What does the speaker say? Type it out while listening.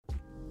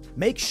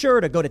Make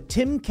sure to go to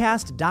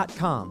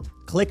timcast.com,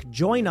 click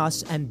join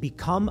us, and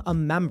become a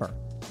member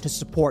to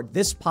support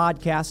this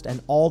podcast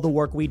and all the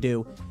work we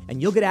do.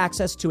 And you'll get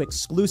access to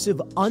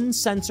exclusive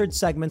uncensored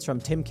segments from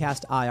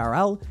Timcast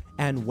IRL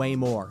and way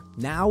more.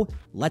 Now,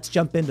 let's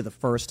jump into the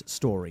first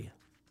story.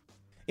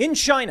 In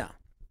China,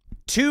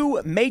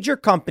 two major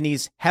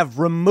companies have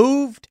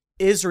removed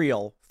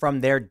Israel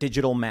from their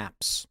digital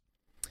maps.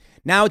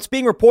 Now, it's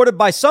being reported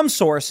by some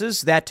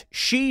sources that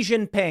Xi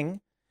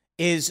Jinping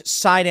is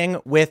siding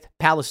with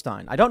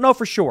Palestine. I don't know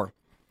for sure,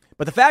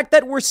 but the fact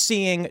that we're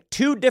seeing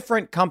two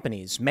different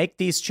companies make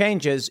these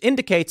changes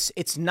indicates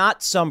it's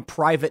not some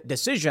private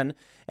decision,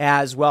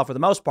 as well, for the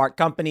most part,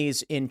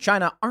 companies in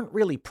China aren't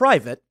really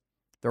private.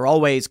 They're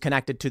always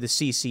connected to the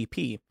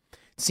CCP. It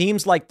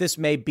seems like this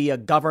may be a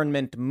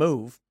government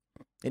move.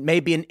 It may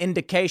be an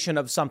indication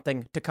of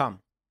something to come.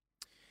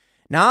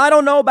 Now, I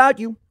don't know about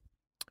you,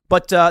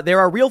 but there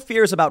are real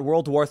fears about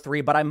World War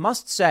III. But I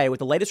must say, with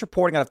the latest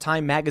reporting out of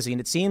Time magazine,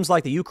 it seems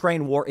like the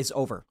Ukraine war is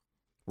over.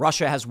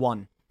 Russia has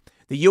won.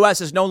 The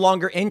U.S. is no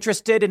longer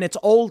interested in its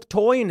old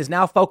toy and is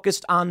now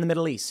focused on the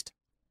Middle East.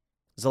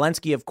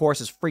 Zelensky, of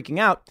course, is freaking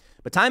out,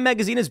 but Time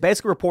magazine is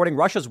basically reporting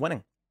Russia's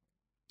winning.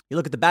 You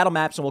look at the battle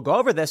maps, and we'll go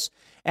over this,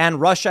 and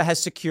Russia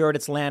has secured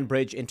its land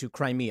bridge into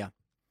Crimea.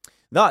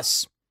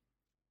 Thus,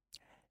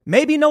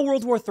 maybe no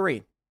World War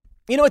III.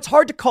 You know, it's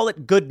hard to call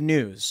it good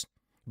news.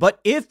 But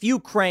if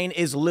Ukraine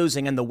is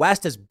losing and the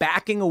West is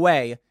backing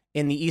away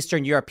in the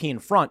Eastern European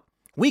front,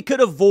 we could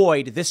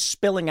avoid this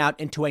spilling out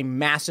into a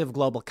massive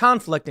global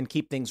conflict and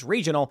keep things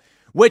regional,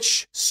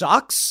 which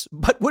sucks,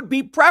 but would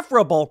be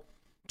preferable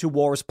to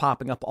wars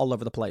popping up all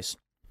over the place.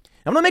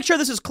 I'm going to make sure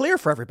this is clear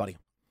for everybody.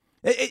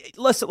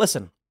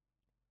 Listen.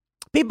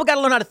 People got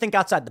to learn how to think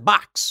outside the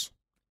box.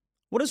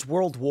 What does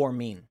World War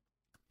mean?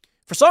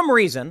 For some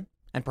reason,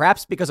 and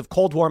perhaps because of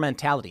Cold War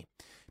mentality,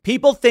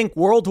 people think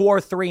World War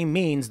III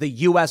means the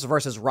U.S.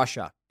 versus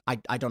Russia.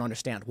 I don't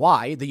understand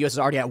why. The U.S. is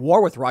already at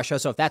war with Russia,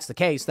 so if that's the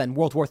case, then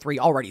World War III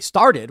already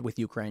started with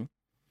Ukraine.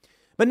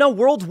 But no,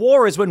 World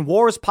War is when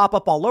wars pop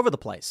up all over the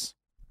place.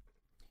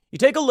 You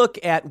take a look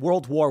at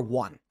World War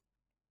I.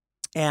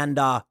 And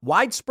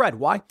widespread.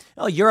 Why?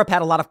 Well, Europe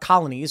had a lot of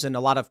colonies and a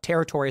lot of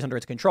territories under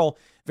its control,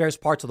 various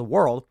parts of the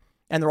world,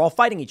 and they're all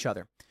fighting each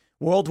other.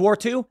 World War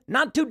II,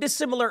 not too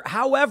dissimilar.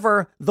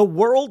 However, the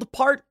world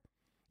part,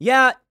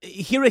 yeah,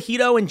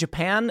 Hirohito in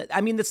Japan,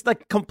 I mean, it's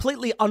like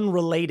completely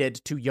unrelated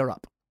to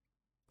Europe.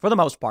 For the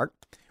most part,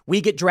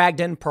 we get dragged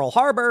in Pearl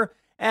Harbor,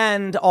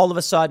 and all of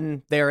a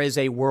sudden, there is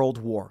a world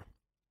war.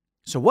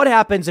 So what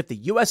happens if the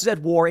U.S. is at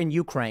war in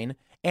Ukraine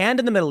and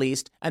in the Middle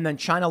East, and then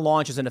China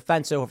launches an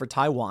offensive over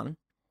Taiwan?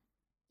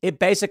 It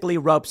basically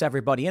ropes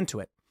everybody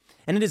into it.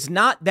 And it is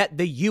not that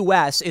the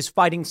U.S. is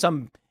fighting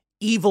some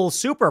evil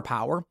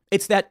superpower.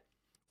 It's that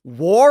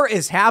war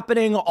is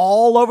happening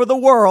all over the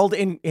world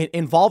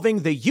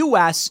involving the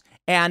U.S.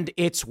 and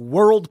its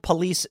world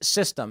police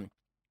system.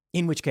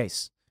 In which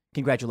case,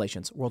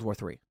 congratulations, World War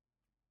III.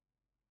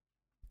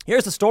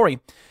 Here's the story.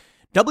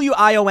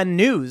 WIO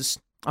News,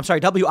 or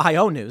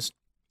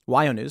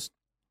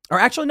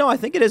actually, no, I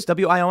think it is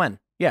WION.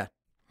 Yeah.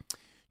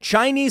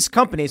 Chinese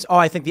companies,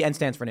 I think the N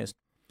stands for news,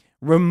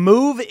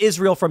 remove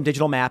Israel from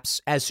digital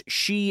maps as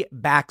Xi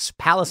backs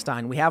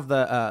Palestine. We have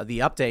the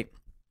update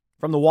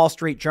from the Wall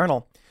Street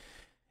Journal.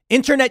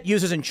 Internet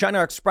users in China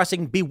are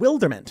expressing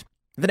bewilderment.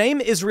 The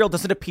name Israel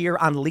doesn't appear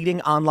on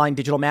leading online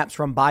digital maps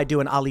from Baidu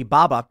and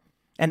Alibaba,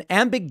 an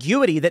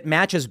ambiguity that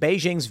matches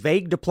Beijing's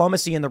vague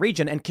diplomacy in the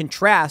region and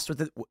contrasts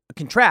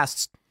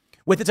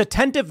with its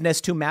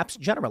attentiveness to maps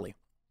generally.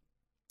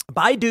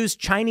 Baidu's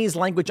Chinese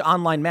language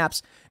online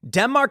maps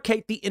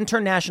demarcate the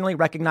internationally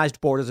recognized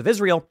borders of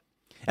Israel,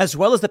 as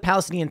well as the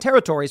Palestinian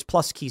territories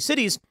plus key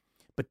cities,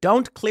 but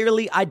don't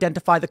clearly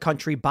identify the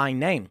country by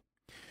name.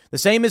 The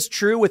same is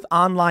true with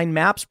online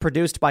maps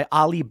produced by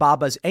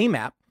Alibaba's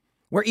AMAP,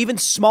 where even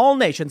small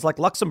nations like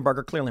Luxembourg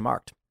are clearly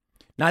marked.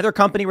 Neither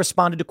company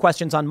responded to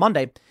questions on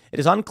Monday. It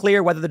is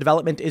unclear whether the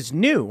development is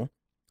new,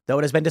 though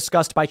it has been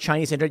discussed by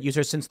Chinese internet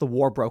users since the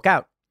war broke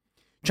out.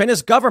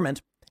 China's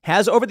government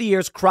has over the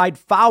years cried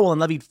foul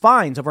and levied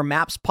fines over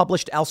maps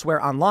published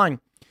elsewhere online,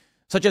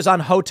 such as on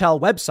hotel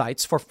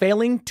websites, for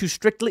failing to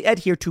strictly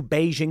adhere to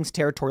Beijing's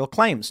territorial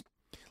claims,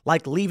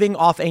 like leaving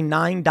off a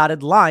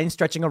 9-dotted line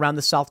stretching around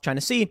the South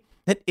China Sea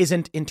that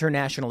isn't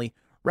internationally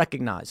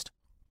recognized.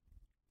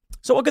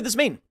 So what could this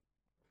mean?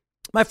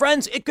 My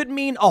friends, it could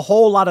mean a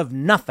whole lot of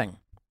nothing.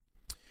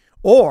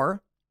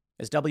 Or,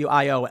 as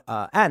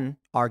WION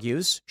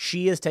argues,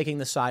 Xi is taking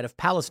the side of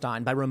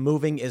Palestine by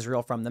removing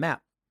Israel from the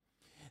map.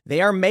 They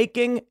are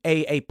making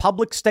a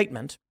public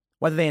statement,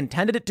 whether they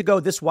intended it to go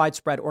this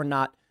widespread or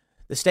not.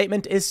 The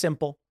statement is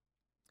simple.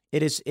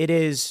 It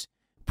is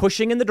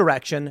pushing in the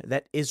direction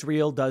that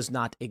Israel does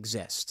not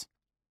exist.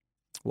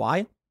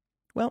 Why?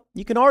 Well,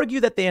 you can argue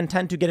that they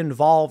intend to get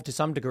involved to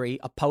some degree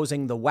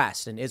opposing the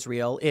West, and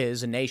Israel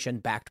is a nation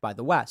backed by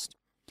the West.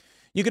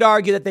 You could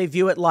argue that they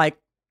view it like,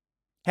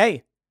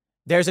 hey,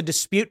 there's a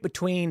dispute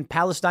between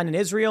Palestine and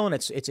Israel, and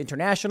it's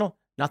international,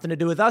 nothing to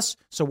do with us,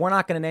 so we're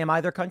not going to name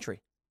either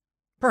country.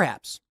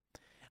 Perhaps.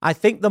 I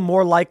think the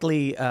more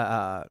likely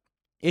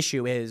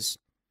issue is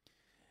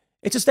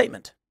it's a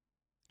statement.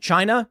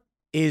 China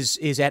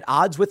is at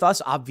odds with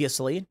us,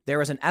 obviously.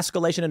 There is an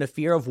escalation and a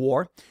fear of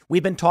war.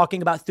 We've been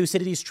talking about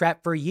Thucydides'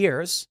 trap for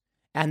years,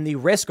 and the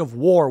risk of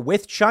war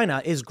with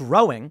China is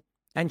growing,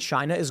 and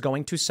China is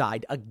going to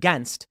side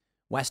against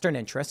Western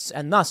interests,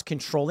 and thus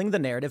controlling the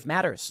narrative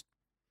matters.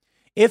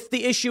 If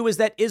the issue is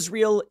that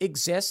Israel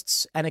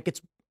exists and it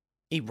gets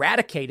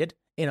eradicated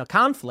in a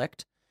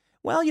conflict,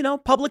 well,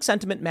 public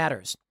sentiment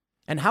matters.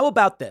 And how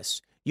about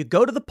this? You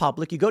go to the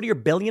public, you go to your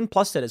billion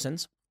plus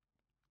citizens,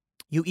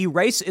 you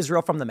erase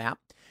Israel from the map,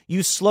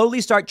 you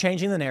slowly start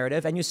changing the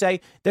narrative, and you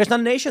say, there's not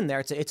a nation there.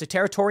 It's a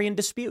territory in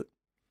dispute.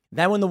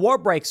 Then when the war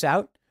breaks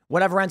out,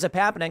 whatever ends up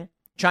happening,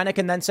 China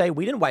can then say,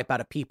 we didn't wipe out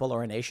a people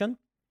or a nation.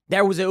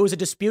 It was a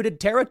disputed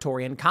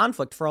territory in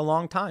conflict for a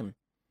long time.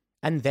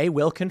 And they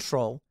will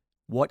control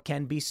what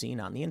can be seen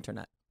on the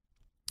internet.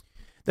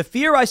 The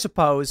fear, I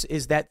suppose,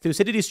 is that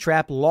Thucydides'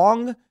 trap,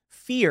 long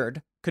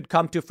feared, could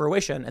come to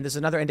fruition. And this is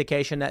another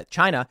indication that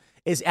China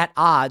is at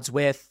odds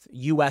with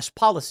U.S.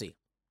 policy.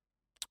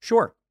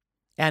 Sure.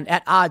 And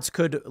at odds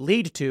could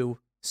lead to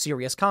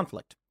serious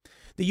conflict.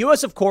 The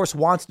U.S., of course,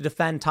 wants to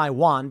defend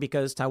Taiwan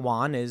because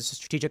Taiwan is a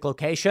strategic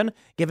location,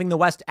 giving the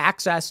West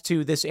access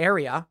to this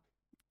area.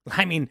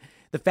 I mean,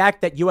 the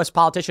fact that U.S.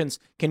 politicians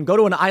can go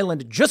to an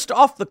island just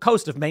off the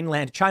coast of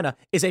mainland China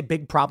is a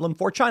big problem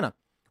for China.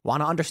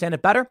 Want to understand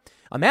it better?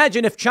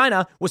 Imagine if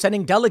China was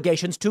sending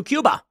delegations to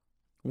Cuba.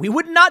 We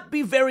would not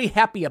be very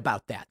happy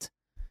about that.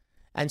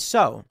 And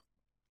so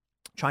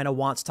China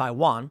wants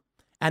Taiwan,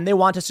 and they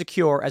want to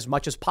secure as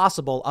much as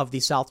possible of the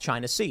South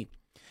China Sea.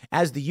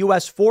 As the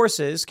U.S.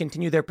 forces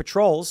continue their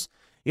patrols,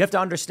 you have to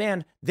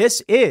understand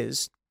this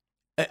is,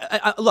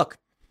 look,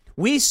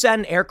 we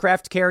send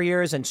aircraft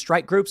carriers and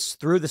strike groups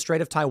through the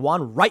Strait of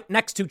Taiwan right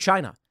next to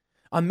China.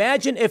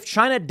 Imagine if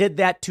China did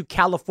that to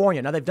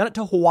California. Now, they've done it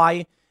to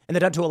Hawaii and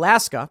they've done it to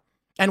Alaska,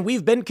 and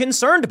we've been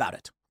concerned about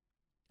it.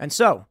 And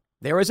so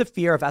there is a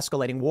fear of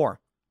escalating war.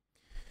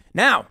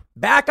 Now,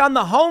 back on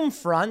the home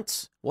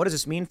front, what does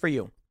this mean for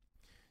you?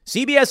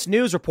 CBS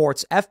News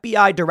reports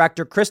FBI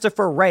Director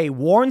Christopher Wray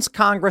warns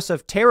Congress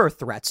of terror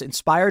threats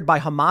inspired by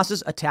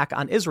Hamas's attack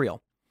on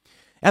Israel.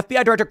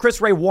 FBI Director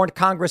Chris Wray warned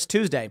Congress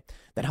Tuesday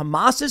that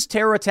Hamas's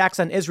terror attacks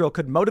on Israel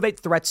could motivate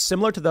threats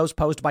similar to those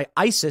posed by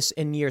ISIS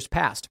in years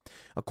past,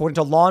 according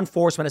to law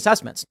enforcement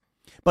assessments.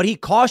 But he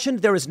cautioned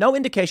there is no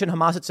indication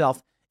Hamas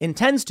itself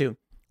intends to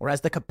or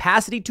has the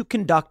capacity to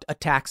conduct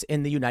attacks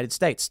in the United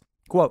States.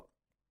 Quote,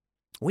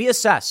 we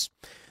assess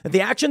that the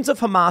actions of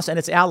Hamas and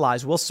its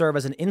allies will serve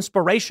as an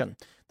inspiration,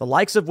 the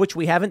likes of which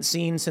we haven't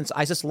seen since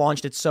ISIS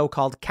launched its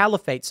so-called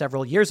caliphate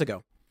several years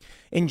ago.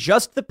 In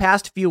just the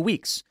past few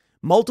weeks,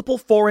 multiple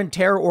foreign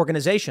terror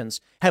organizations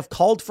have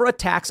called for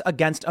attacks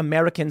against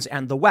Americans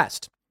and the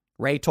West,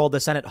 Wray told the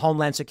Senate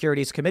Homeland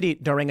Security's committee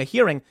during a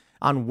hearing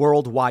on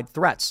worldwide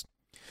threats.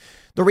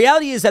 The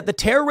reality is that the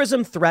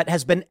terrorism threat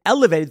has been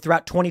elevated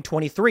throughout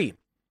 2023.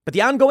 But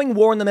the ongoing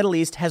war in the Middle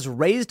East has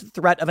raised the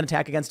threat of an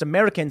attack against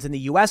Americans in the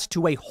U.S.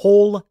 to a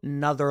whole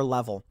nother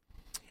level.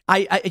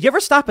 You ever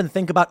stop and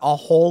think about a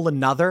whole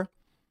nother?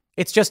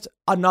 It's just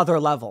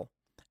another level.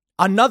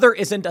 Another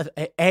isn't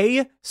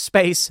a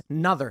space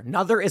nother.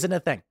 Nother isn't a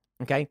thing.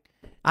 OK,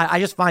 I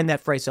just find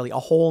that phrase silly. A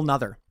whole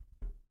nother.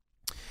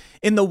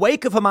 In the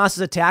wake of Hamas's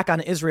attack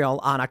on Israel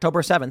on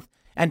October 7th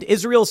and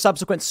Israel's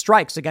subsequent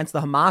strikes against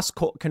the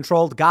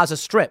Hamas-controlled Gaza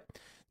Strip,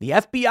 the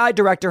FBI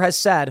director has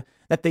said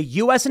that the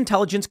U.S.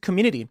 intelligence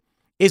community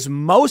is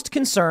most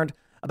concerned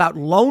about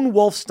lone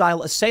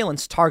wolf-style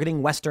assailants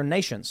targeting Western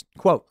nations.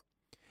 Quote,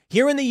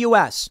 here in the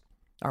U.S.,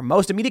 our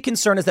most immediate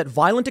concern is that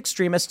violent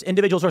extremists,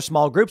 individuals or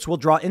small groups will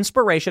draw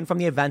inspiration from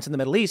the events in the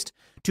Middle East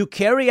to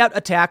carry out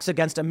attacks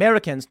against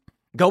Americans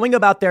going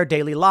about their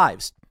daily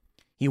lives.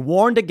 He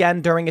warned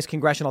again during his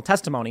congressional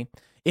testimony.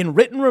 In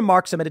written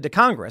remarks submitted to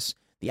Congress,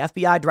 the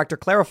FBI director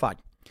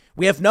clarified,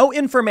 we have no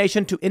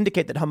information to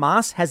indicate that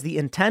Hamas has the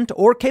intent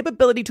or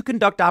capability to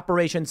conduct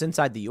operations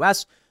inside the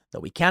U.S., though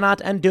we cannot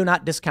and do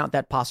not discount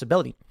that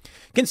possibility.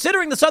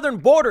 Considering the southern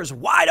borders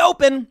wide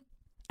open,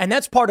 and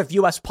that's part of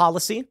U.S.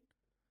 policy,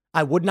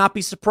 I would not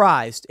be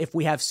surprised if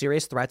we have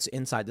serious threats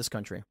inside this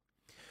country.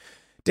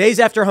 Days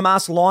after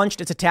Hamas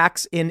launched its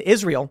attacks in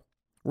Israel,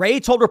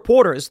 Wray told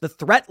reporters the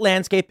threat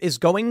landscape is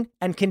going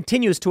and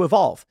continues to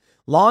evolve.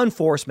 Law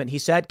enforcement, he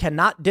said,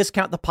 cannot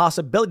discount the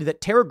possibility that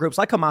terror groups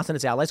like Hamas and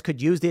its allies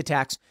could use the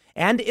attacks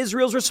and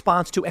Israel's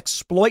response to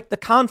exploit the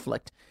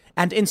conflict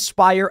and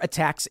inspire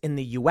attacks in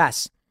the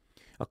U.S.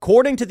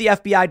 According to the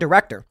FBI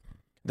director,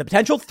 the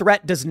potential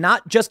threat does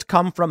not just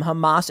come from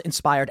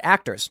Hamas-inspired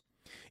actors.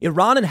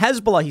 Iran and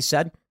Hezbollah, he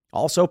said,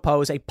 also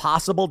pose a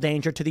possible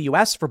danger to the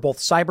U.S. for both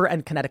cyber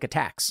and kinetic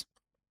attacks.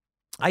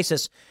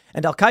 ISIS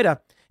and Al-Qaeda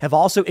have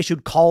also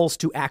issued calls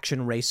to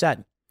action, Wray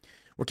said.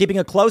 We're keeping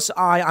a close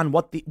eye on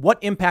what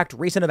impact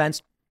recent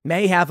events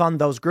may have on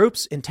those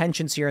groups'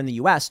 intentions here in the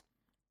U.S.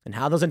 and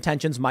how those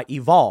intentions might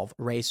evolve,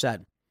 Wray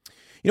said.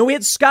 You know, we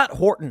had Scott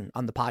Horton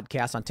on the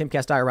podcast on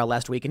Timcast IRL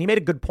last week, and he made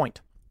a good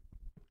point.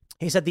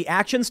 He said the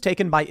actions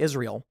taken by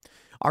Israel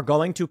are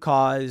going to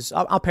cause,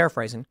 I'm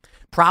paraphrasing,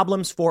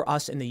 problems for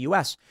us in the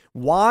U.S.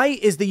 Why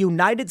is the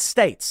United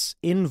States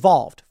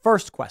involved?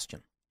 First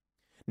question.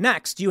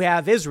 Next, you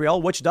have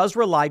Israel, which does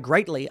rely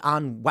greatly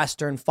on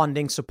Western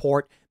funding,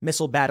 support,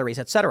 missile batteries,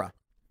 etc.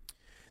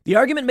 The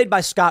argument made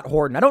by Scott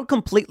Horton, I don't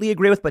completely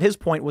agree with, but his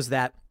point was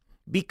that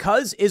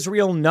because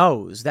Israel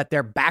knows that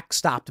they're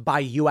backstopped by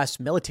U.S.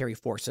 military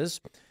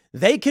forces,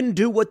 they can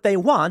do what they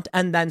want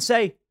and then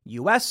say,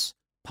 U.S.,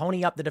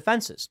 pony up the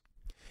defenses.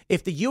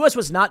 If the U.S.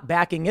 was not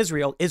backing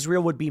Israel,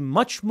 Israel would be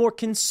much more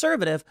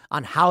conservative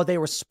on how they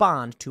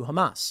respond to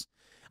Hamas.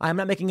 I'm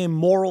not making a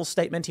moral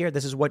statement here.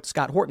 This is what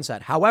Scott Horton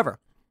said. However,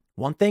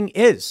 one thing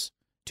is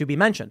to be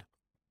mentioned.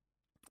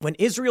 When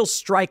Israel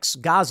strikes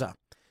Gaza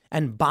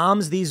and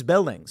bombs these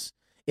buildings,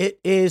 it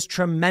is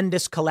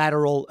tremendous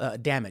collateral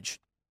damage.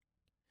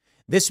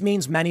 This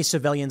means many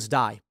civilians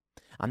die.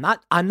 I'm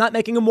not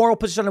making a moral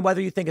position on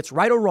whether you think it's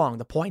right or wrong.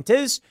 The point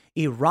is,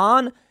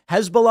 Iran,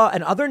 Hezbollah,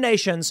 and other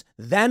nations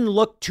then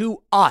look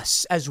to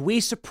us as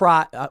we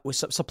supply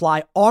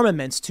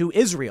armaments to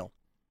Israel.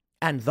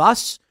 And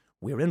thus,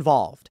 we're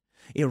involved.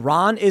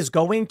 Iran is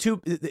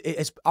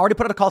it's already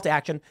put out a call to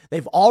action.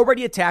 They've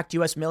already attacked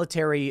U.S.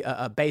 military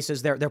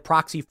bases, their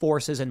proxy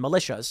forces and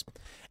militias.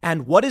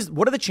 And what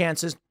are the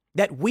chances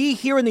that we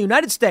here in the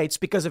United States,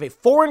 because of a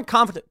foreign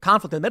conflict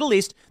in the Middle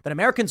East that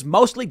Americans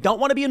mostly don't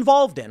want to be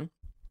involved in,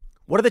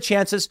 what are the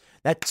chances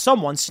that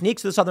someone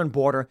sneaks to the southern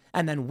border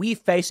and then we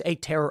face a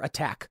terror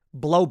attack,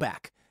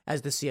 blowback,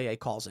 as the CIA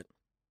calls it?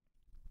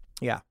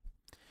 Yeah,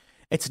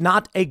 it's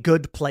not a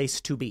good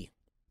place to be.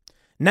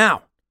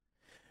 Now,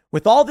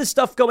 with all this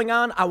stuff going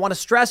on, I want to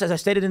stress, as I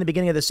stated in the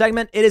beginning of the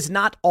segment, it is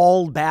not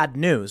all bad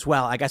news.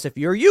 Well, I guess if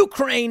you're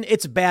Ukraine,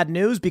 it's bad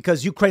news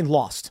because Ukraine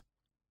lost.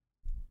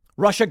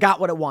 Russia got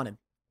what it wanted.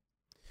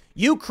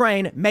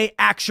 Ukraine may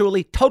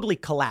actually totally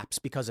collapse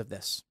because of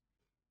this.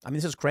 I mean,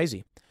 this is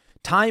crazy.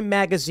 Time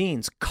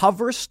magazine's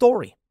cover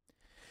story.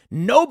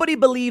 Nobody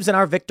believes in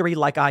our victory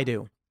like I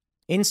do.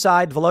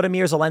 Inside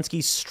Volodymyr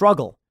Zelensky's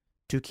struggle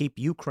to keep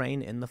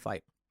Ukraine in the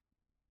fight.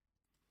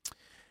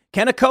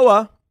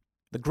 Kanakoa,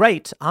 the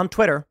great, on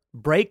Twitter,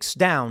 breaks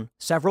down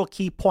several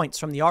key points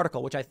from the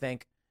article, which I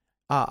think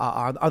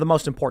are the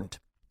most important.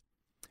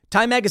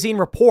 Time magazine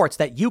reports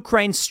that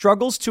Ukraine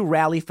struggles to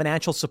rally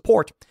financial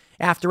support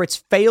after its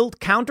failed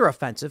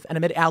counteroffensive and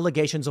amid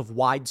allegations of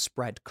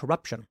widespread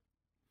corruption.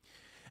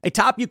 A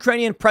top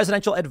Ukrainian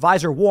presidential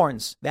advisor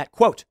warns that,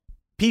 quote,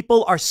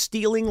 people are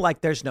stealing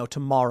like there's no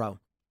tomorrow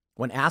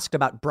when asked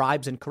about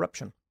bribes and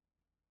corruption.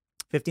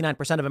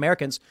 59% of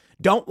Americans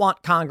don't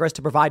want Congress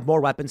to provide more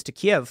weapons to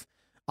Kiev,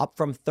 up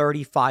from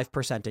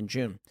 35% in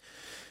June.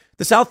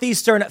 The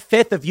southeastern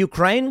fifth of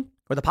Ukraine,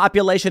 where the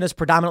population is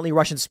predominantly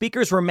Russian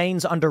speakers,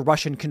 remains under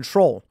Russian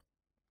control.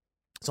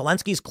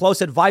 Zelensky's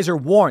close advisor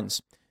warns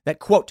that,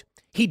 quote,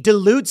 he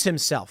deludes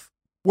himself.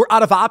 We're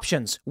out of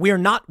options. We're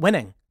not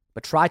winning.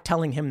 But try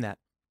telling him that.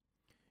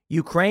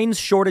 Ukraine's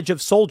shortage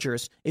of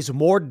soldiers is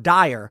more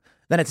dire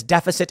than its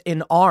deficit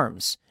in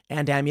arms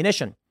and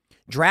ammunition.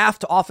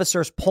 Draft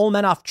officers pull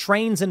men off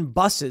trains and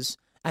buses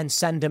and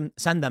send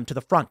them to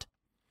the front.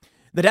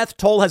 The death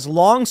toll has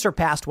long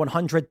surpassed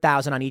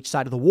 100,000 on each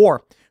side of the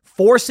war,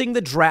 forcing the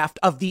draft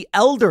of the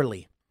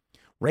elderly,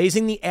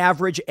 raising the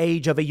average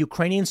age of a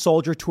Ukrainian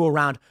soldier to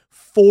around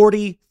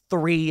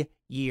 43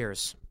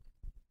 years.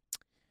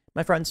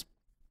 My friends,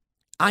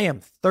 I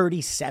am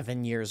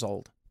 37 years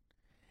old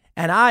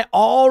and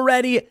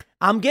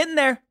I'm getting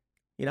there.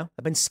 You know,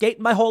 I've been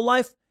skating my whole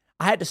life.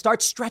 I had to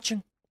start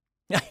stretching.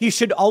 You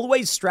should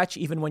always stretch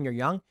even when you're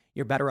young.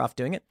 You're better off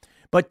doing it.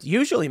 But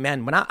usually,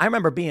 man, when I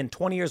remember being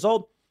 20 years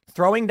old,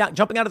 jumping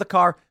out of the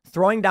car,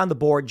 throwing down the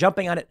board,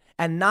 jumping on it,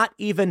 and not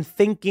even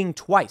thinking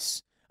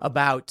twice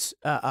about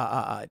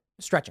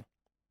stretching.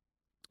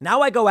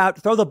 Now I go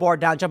out, throw the board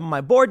down, jump on my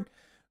board,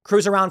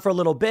 cruise around for a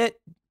little bit,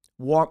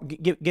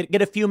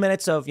 get a few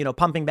minutes of,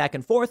 pumping back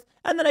and forth,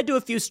 and then I do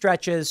a few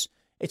stretches.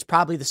 It's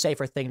probably the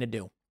safer thing to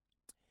do.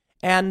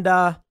 And,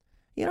 I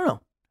don't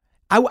know.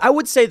 I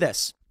would say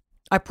this.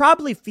 I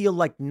probably feel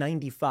like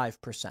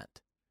 95%.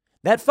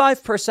 That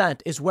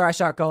 5% is where I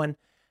start going,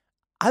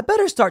 I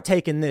better start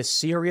taking this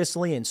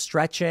seriously and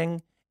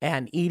stretching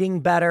and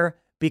eating better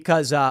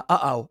because,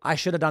 I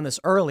should have done this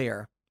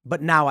earlier,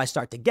 but now I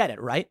start to get it,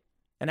 right?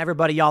 And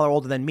everybody, y'all are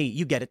older than me.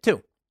 You get it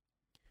too.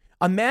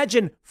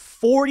 Imagine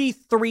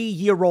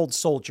 43-year-old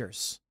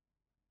soldiers.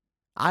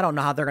 I don't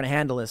know how they're going to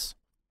handle this.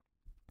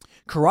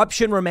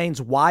 Corruption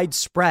remains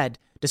widespread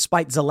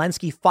despite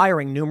Zelensky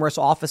firing numerous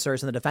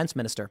officers and the defense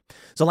minister.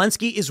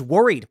 Zelensky is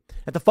worried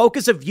that the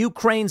focus of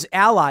Ukraine's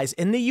allies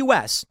in the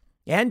U.S.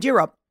 and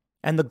Europe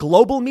and the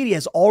global media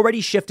has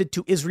already shifted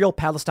to Israel,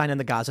 Palestine, and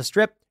the Gaza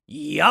Strip.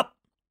 Yup.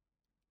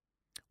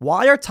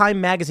 Why are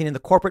Time magazine and the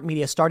corporate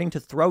media starting to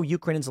throw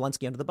Ukraine and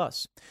Zelensky under the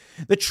bus?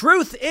 The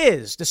truth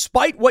is,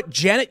 despite what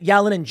Janet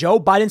Yellen and Joe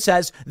Biden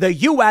says, the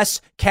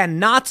U.S.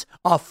 cannot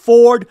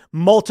afford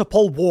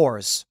multiple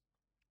wars.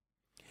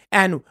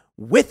 And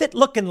with it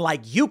looking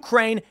like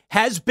Ukraine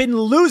has been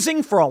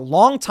losing for a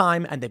long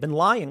time, and they've been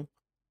lying,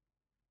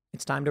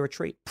 It's time to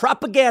retreat.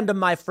 Propaganda,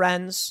 my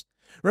friends.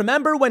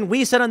 Remember when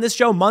we said on this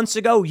show months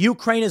ago,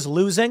 Ukraine is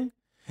losing?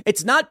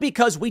 It's not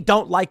because we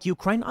don't like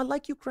Ukraine. I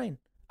like Ukraine.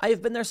 I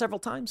have been there several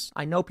times.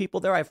 I know people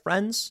there. I have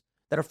friends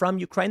that are from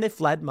Ukraine. They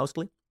fled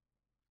mostly.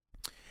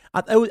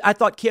 I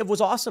thought Kiev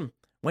was awesome.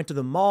 Went to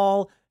the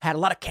mall, had a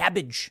lot of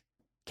cabbage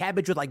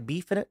with like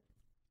beef in it.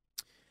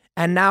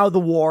 And now the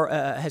war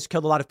has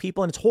killed a lot of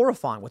people, and it's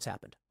horrifying what's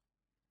happened.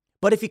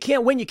 But if you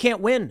can't win, you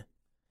can't win.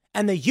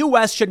 And the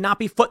U.S. should not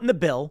be footing the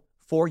bill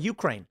for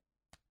Ukraine.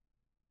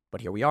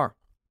 But here we are.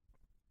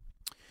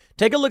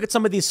 Take a look at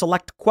some of these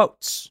select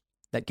quotes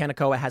that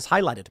Kaneko has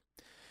highlighted.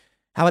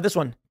 How about this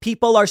one?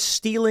 People are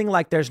stealing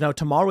like there's no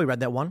tomorrow. We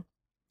read that one.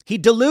 He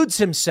deludes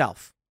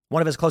himself.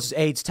 One of his closest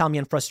aides tell me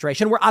in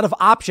frustration, we're out of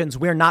options.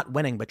 We're not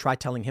winning, but try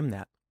telling him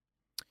that.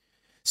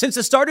 Since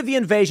the start of the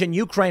invasion,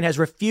 Ukraine has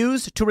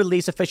refused to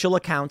release official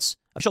counts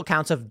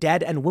of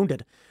dead and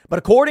wounded. But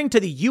according to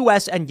the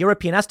U.S. and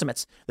European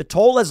estimates, the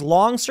toll has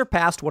long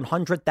surpassed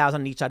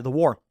 100,000 on each side of the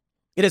war.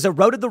 It has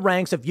eroded the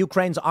ranks of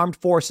Ukraine's armed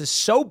forces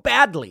so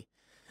badly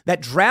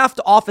that draft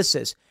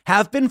offices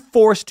have been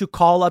forced to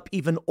call up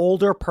even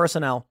older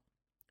personnel,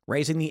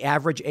 raising the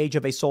average age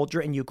of a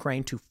soldier in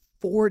Ukraine to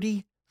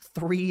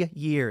 43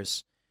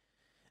 years.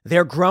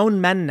 They're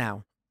grown men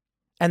now,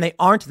 and they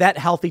aren't that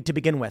healthy to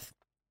begin with.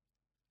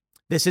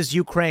 This is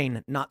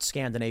Ukraine, not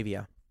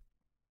Scandinavia.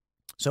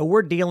 So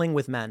we're dealing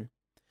with men.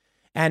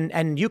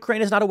 And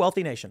Ukraine is not a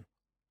wealthy nation.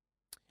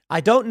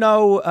 I don't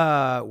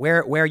know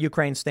where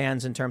Ukraine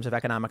stands in terms of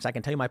economics. I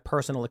can tell you my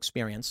personal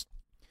experience.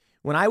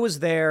 When I was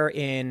there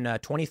in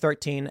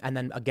 2013 and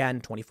then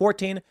again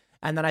 2014,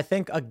 and then I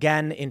think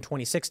again in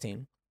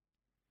 2016,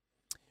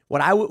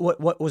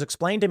 what was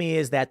explained to me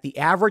is that the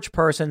average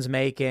person's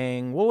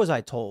making, what was I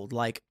told?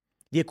 Like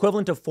the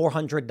equivalent of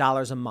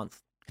 $400 a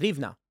month.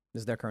 Hryvnia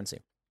is their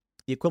currency.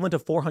 The equivalent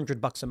of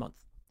 $400 a month.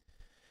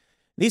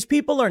 These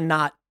people are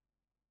not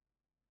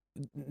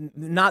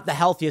the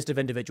healthiest of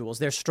individuals.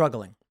 They're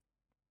struggling.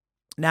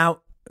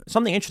 Now,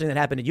 something interesting that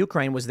happened in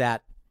Ukraine was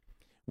that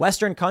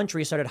Western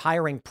countries started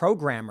hiring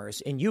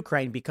programmers in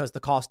Ukraine because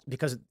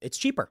it's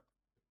cheaper.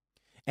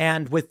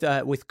 And with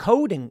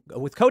coding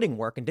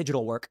work and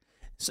digital work,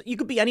 so you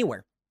could be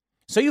anywhere.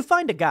 So you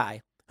find a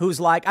guy who's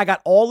like, I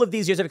got all of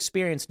these years of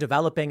experience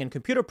developing and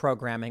computer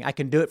programming. I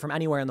can do it from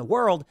anywhere in the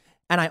world.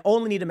 And I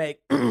only need to make,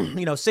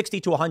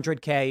 60 to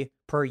 100K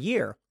per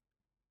year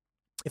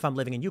if I'm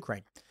living in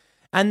Ukraine.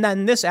 And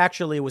then this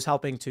actually was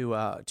helping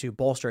to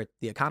bolster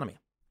the economy.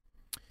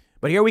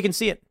 But here we can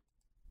see it.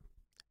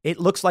 It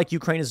looks like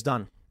Ukraine is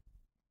done.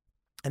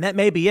 And that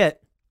may be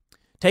it.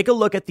 Take a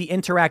look at the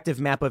interactive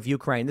map of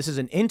Ukraine. This is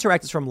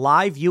it's from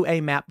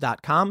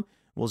liveuamap.com.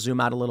 We'll zoom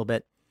out a little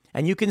bit.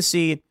 And you can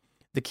see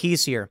the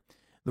keys here.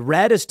 The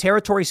red is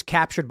territories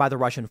captured by the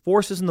Russian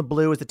forces, and the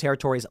blue is the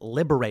territories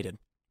liberated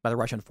by the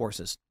Russian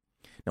forces.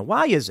 Now,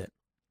 why is it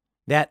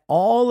that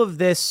all of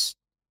this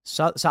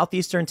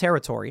southeastern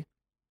territory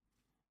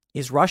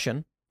is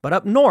Russian, but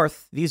up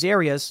north, these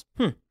areas,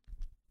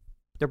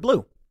 they're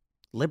blue,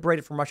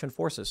 liberated from Russian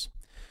forces?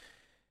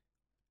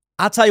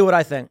 I'll tell you what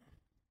I think.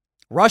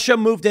 Russia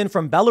moved in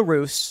from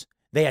Belarus.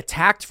 They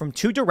attacked from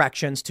two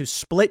directions to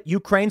split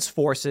Ukraine's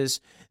forces.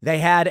 They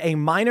had a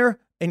minor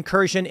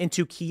incursion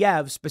into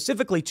Kiev,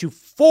 specifically to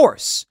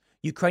force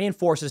Ukrainian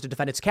forces to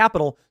defend its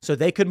capital so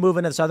they could move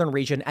into the southern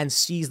region and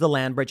seize the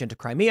land bridge into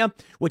Crimea,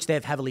 which they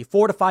have heavily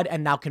fortified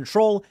and now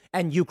control,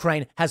 and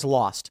Ukraine has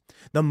lost.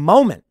 The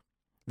moment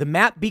the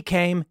map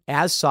became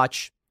as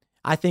such,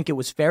 I think it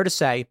was fair to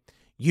say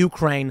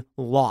Ukraine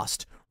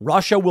lost.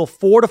 Russia will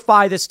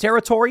fortify this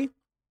territory,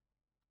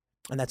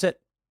 and that's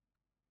it.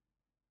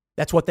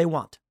 That's what they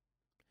want.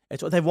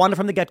 It's what they've wanted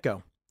from the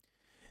get-go.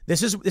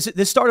 This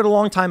started a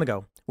long time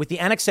ago with the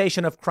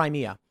annexation of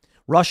Crimea.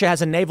 Russia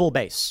has a naval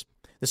base.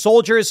 The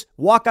soldiers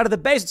walk out of the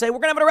base and say, we're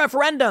going to have a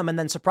referendum. And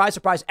then surprise,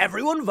 surprise,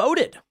 everyone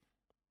voted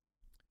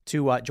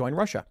to join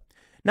Russia.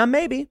 Now,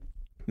 maybe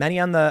many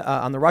on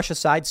the Russia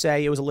side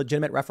say it was a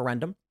legitimate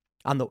referendum.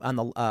 On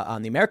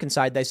the American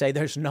side, they say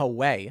there's no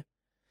way.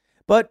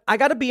 But I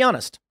got to be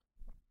honest.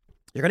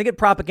 You're going to get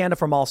propaganda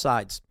from all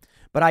sides.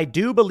 But I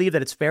do believe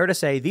that it's fair to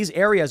say these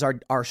areas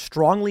are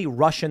strongly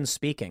Russian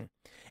speaking.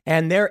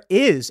 And there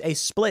is a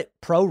split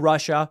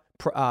pro-Russia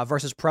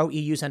versus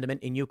pro-EU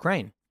sentiment in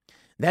Ukraine.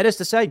 That is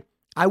to say,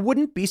 I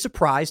wouldn't be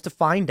surprised to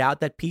find out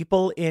that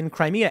people in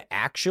Crimea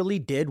actually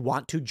did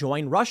want to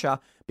join Russia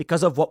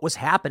because of what was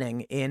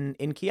happening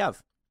in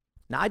Kiev.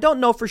 Now, I don't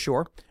know for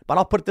sure, but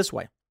I'll put it this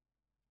way.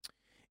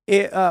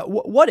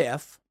 What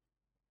if?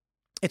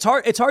 It's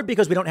hard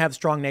because we don't have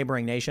strong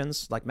neighboring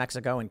nations like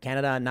Mexico and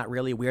Canada, and not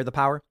really we're the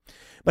power.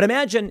 But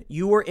imagine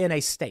you were in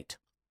a state.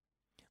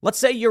 Let's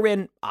say you're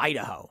in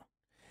Idaho,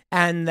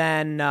 and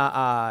then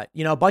a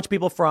bunch of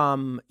people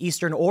from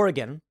Eastern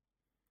Oregon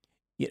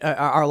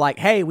are like,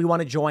 hey, we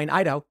want to join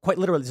Idaho. Quite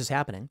literally, this is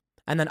happening.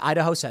 And then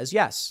Idaho says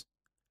yes.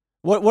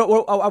 What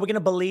are we going to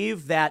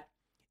believe that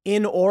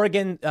in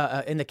Oregon,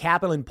 in the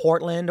capital, in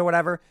Portland or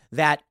whatever,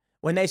 that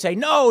when they say,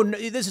 no,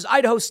 this is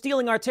Idaho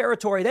stealing our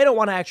territory, they don't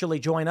want to actually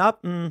join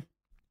up?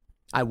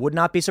 I would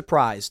not be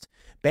surprised.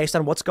 based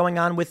on what's going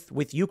on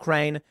with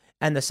Ukraine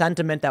and the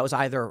sentiment that was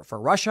either for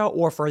Russia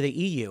or for the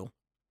EU.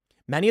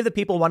 Many of the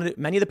people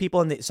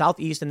in the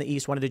Southeast and the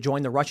East wanted to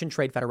join the Russian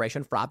Trade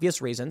Federation for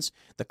obvious reasons.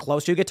 The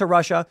closer you get to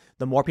Russia,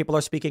 the more people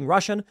are speaking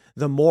Russian,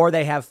 the more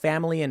they have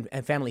family and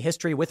family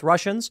history with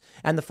Russians.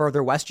 And the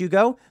further west you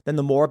go, then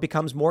the more it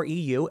becomes more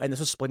EU. And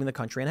this is splitting the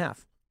country in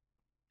half.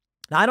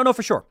 Now, I don't know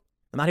for sure.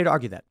 I'm not here to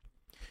argue that.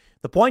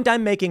 The point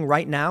I'm making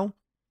right now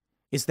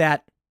is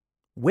that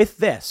with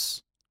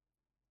this,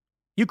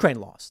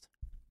 Ukraine lost.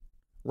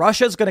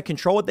 Russia's going to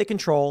control what they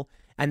control.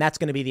 And that's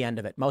going to be the end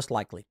of it, most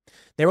likely.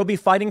 There will be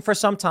fighting for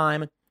some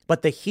time,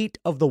 but the heat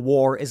of the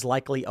war is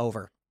likely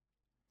over.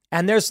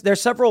 And there's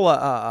several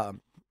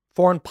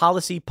foreign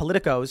policy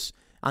politicos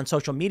on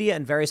social media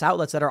and various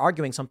outlets that are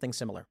arguing something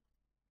similar.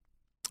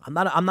 I'm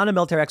not a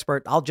military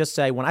expert. I'll just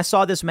say when I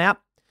saw this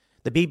map,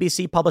 the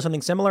BBC published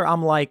something similar.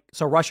 I'm like,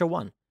 so Russia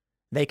won.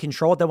 They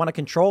control what they want to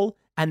control,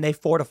 and they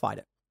fortified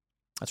it.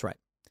 That's right.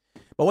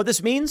 But what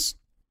this means,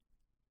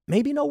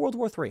 maybe no World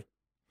War III.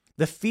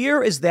 The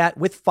fear is that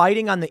with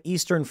fighting on the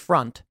Eastern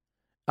Front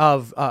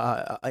of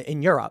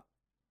in Europe,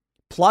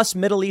 plus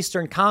Middle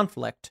Eastern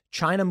conflict,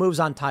 China moves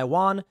on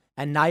Taiwan,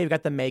 and now you've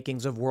got the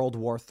makings of World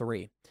War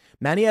III.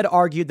 Many had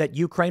argued that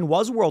Ukraine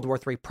was World War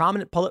III,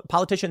 prominent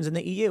politicians in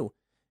the EU.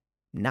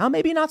 Now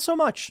maybe not so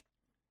much.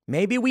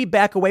 Maybe we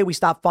back away, we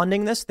stop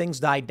funding this, things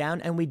died down,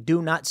 and we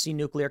do not see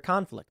nuclear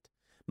conflict.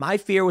 My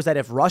fear was that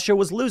if Russia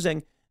was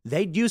losing,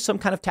 they'd use some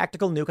kind of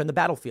tactical nuke on the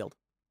battlefield.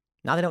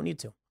 Now they don't need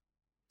to.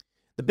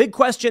 The big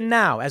question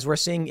now, as we're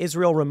seeing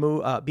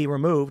Israel be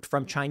removed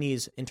from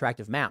Chinese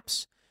interactive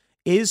maps,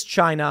 is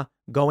China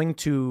going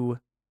to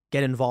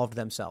get involved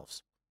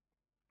themselves?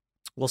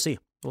 We'll see.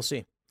 We'll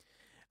see.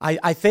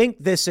 I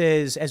think this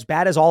is, as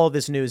bad as all of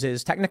this news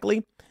is,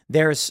 technically,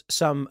 there's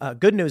some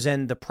good news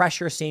in the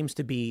pressure seems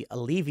to be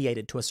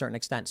alleviated to a certain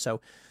extent.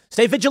 So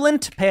stay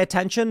vigilant, pay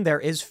attention. There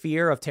is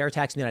fear of terror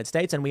attacks in the United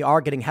States, and we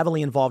are getting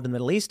heavily involved in the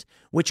Middle East,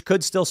 which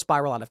could still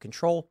spiral out of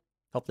control.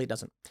 Hopefully it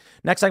doesn't.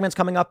 Next segment's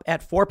coming up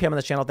at 4 p.m. on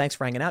this channel. Thanks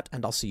for hanging out,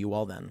 and I'll see you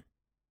all then.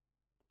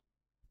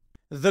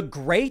 The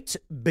Great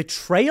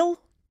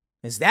Betrayal?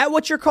 Is that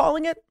what you're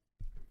calling it?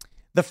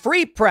 The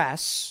Free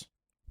Press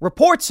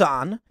reports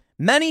on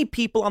many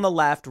people on the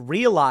left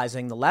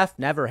realizing the left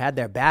never had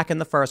their back in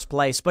the first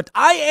place. But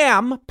I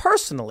am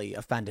personally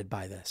offended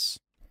by this.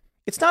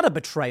 It's not a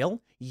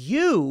betrayal.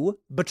 You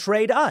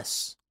betrayed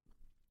us.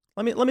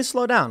 Let me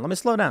slow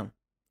down.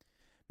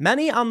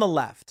 Many on the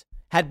left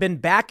had been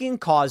backing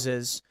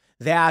causes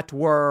that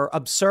were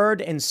absurd,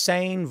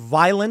 insane,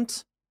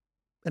 violent,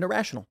 and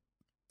irrational.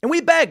 And we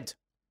begged.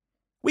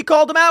 We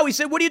called them out. We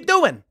said, what are you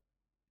doing?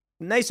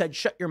 And they said,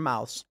 shut your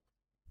mouths.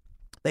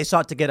 They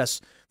sought to get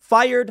us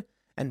fired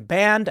and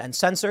banned and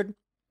censored.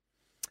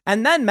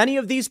 And then many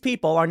of these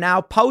people are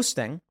now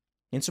posting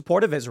in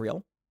support of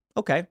Israel.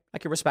 Okay, I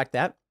can respect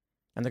that.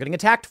 And they're getting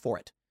attacked for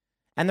it.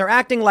 And they're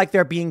acting like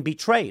they're being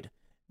betrayed.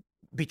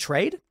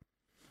 Betrayed?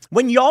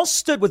 When y'all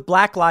stood with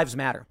Black Lives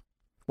Matter,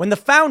 when the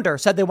founder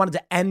said they wanted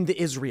to end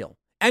Israel,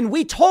 and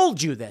we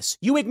told you this,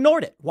 you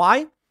ignored it.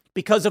 Why?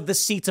 Because of the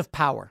seats of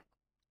power.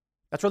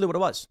 That's really what it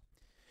was.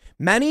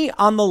 Many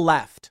on the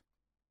left,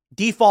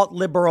 default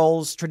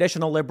liberals,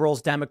 traditional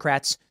liberals,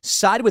 Democrats,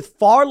 side with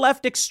far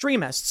left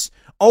extremists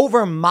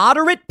over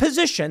moderate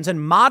positions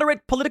and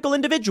moderate political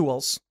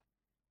individuals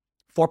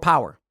for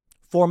power,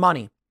 for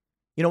money.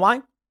 You know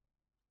why?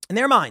 In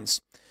their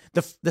minds,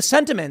 the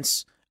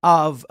sentiments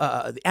of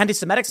the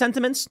anti-Semitic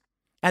sentiments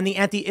and the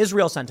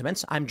anti-Israel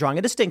sentiments, I'm drawing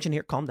a distinction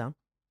here, calm down,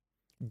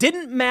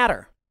 didn't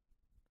matter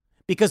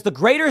because the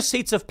greater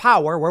seats of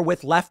power were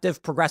with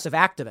leftist progressive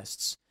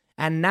activists,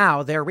 and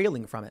now they're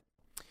reeling from it.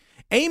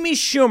 Amy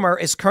Schumer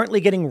is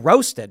currently getting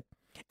roasted,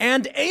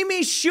 and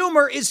Amy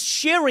Schumer is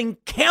sharing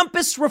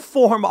campus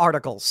reform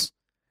articles.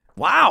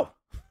 Wow.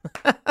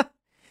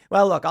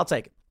 Well, look, I'll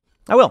take it.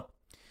 I will.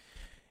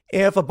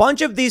 If a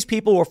bunch of these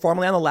people who were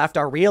formerly on the left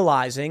are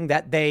realizing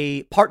that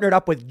they partnered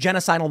up with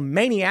genocidal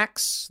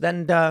maniacs,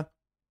 then,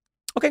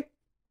 okay.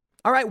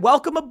 All right.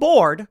 Welcome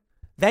aboard.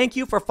 Thank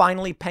you for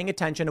finally paying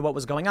attention to what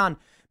was going on.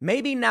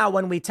 Maybe now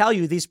when we tell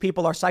you these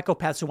people are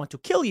psychopaths who want to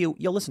kill you,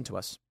 you'll listen to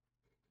us.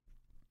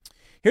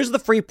 Here's the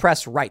Free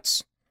Press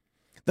writes.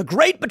 The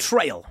Great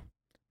Betrayal.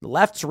 The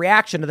left's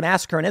reaction to the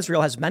massacre in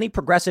Israel has many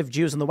progressive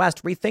Jews in the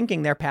West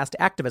rethinking their past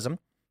activism,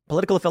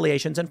 political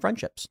affiliations, and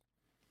friendships.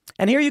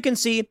 And here you can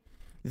see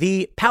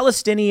the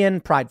Palestinian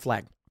pride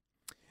flag.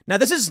 Now,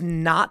 this is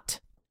not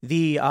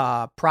the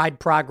Pride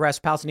Progress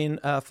Palestinian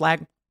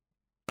flag,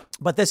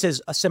 but this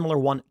is a similar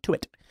one to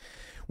it.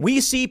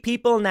 We see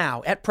people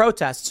now at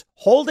protests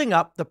holding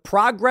up the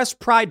Progress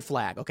Pride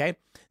flag, okay?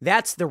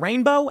 That's the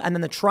rainbow and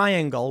then the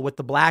triangle with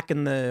the black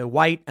and the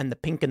white and the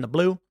pink and the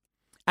blue.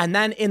 And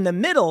then in the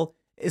middle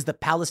is the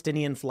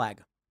Palestinian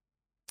flag.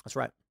 That's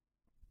right.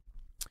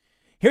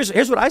 Here's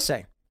what I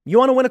say. You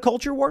want to win a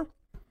culture war?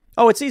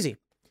 Oh, it's easy.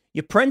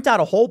 You print out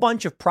a whole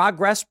bunch of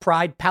Progress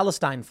Pride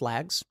Palestine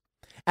flags,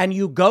 and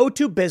you go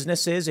to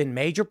businesses in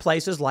major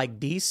places like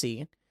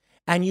D.C.,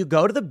 and you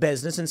go to the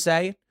business and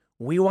say,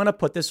 we want to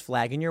put this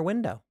flag in your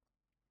window.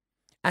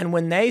 And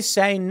when they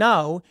say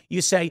no,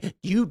 you say,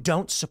 you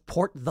don't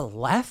support the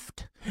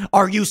left?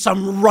 Are you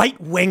some right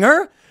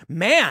winger?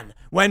 Man,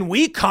 when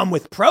we come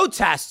with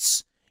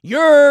protests,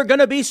 you're going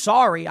to be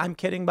sorry. I'm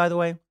kidding, by the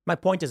way. My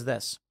point is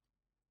this.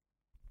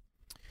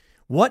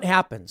 What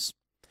happens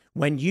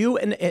when you,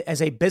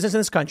 as a business in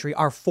this country,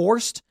 are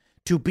forced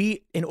to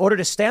be, in order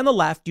to stay on the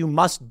left, you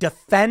must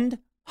defend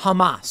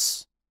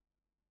Hamas?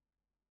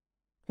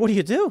 What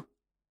do?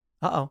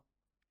 Uh-oh.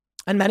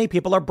 And many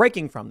people are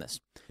breaking from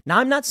this. Now,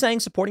 I'm not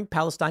saying supporting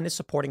Palestine is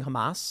supporting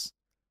Hamas,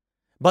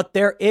 but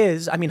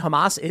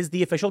Hamas is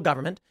the official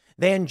government.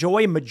 They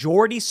enjoy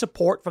majority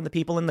support from the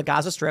people in the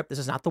Gaza Strip. This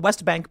is not the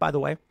West Bank, by the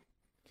way.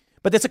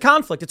 But it's a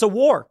conflict. It's a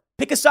war.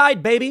 Pick a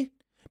side, baby.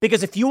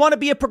 Because if you want to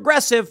be a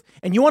progressive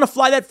and you want to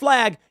fly that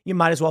flag, you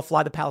might as well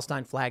fly the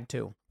Palestine flag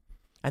too.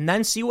 And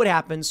then see what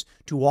happens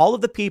to all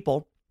of the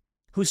people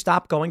who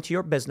stop going to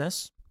your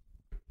business.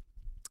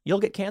 You'll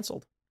get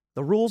canceled.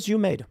 The rules you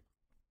made.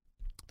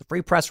 The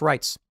Free Press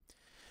writes,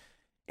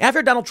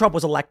 after Donald Trump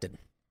was elected,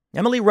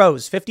 Emily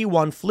Rose,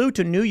 51, flew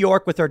to New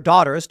York with her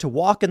daughters to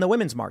walk in the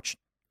Women's March.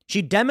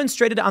 She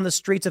demonstrated on the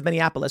streets of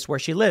Minneapolis, where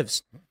she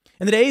lives.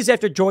 In the days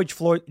after George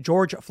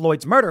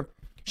Floyd's murder,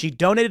 she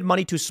donated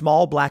money to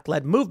small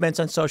Black-led movements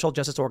and social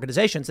justice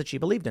organizations that she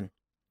believed in.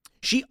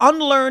 She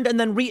unlearned and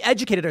then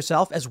re-educated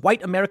herself as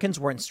white Americans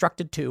were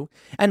instructed to,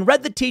 and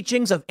read the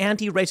teachings of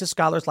anti-racist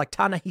scholars like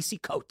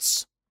Ta-Nehisi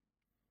Coates.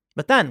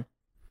 But then,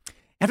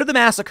 after the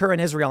massacre in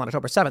Israel on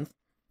October 7th,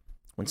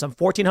 when some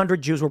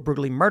 1,400 Jews were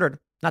brutally murdered,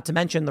 not to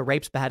mention the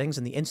rapes, beheadings,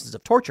 and the instances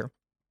of torture,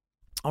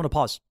 I want to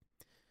pause.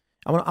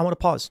 I want to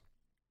pause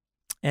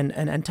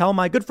and tell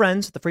my good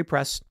friends at the Free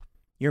Press,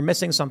 you're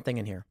missing something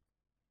in here.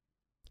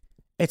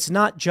 It's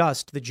not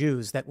just the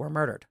Jews that were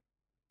murdered.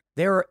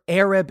 There are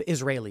Arab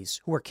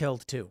Israelis who were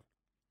killed too.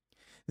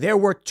 There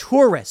were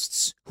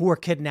tourists who were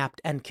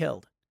kidnapped and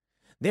killed.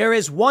 There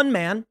is one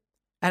man,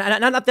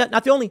 and not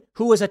the only,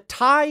 who was a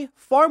Thai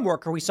farm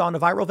worker we saw in a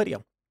viral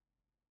video.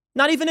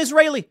 Not even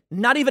Israeli,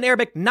 not even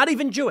Arabic, not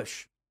even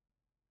Jewish.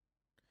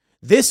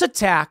 This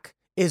attack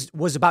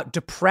was about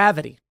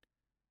depravity.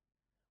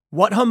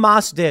 What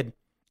Hamas did,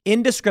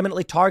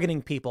 indiscriminately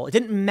targeting people, it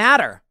didn't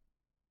matter.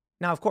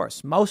 Now, of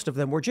course, most of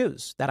them were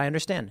Jews. That I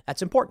understand.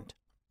 That's important.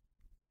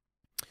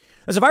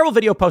 There's a viral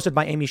video posted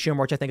by Amy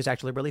Schumer, which I think is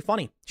actually really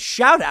funny.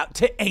 Shout out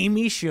to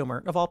Amy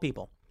Schumer, of all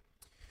people,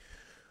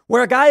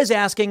 where a guy is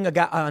asking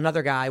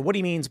another guy what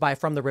he means by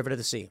from the river to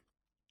the sea.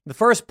 The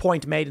first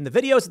point made in the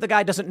video is that the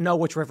guy doesn't know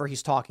which river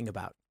he's talking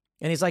about.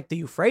 And he's like, the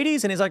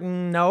Euphrates? And he's like,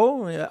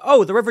 no.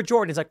 Oh, the River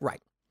Jordan. He's like,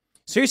 right.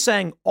 So you're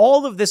saying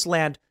all of this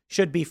land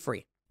should be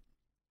free.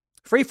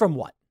 Free from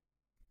what?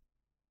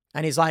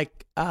 And he's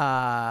like,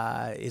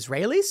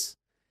 Israelis?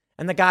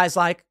 And the guy's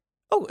like,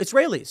 oh,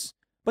 Israelis.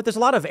 But there's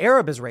a lot of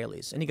Arab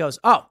Israelis. And he goes,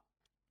 oh,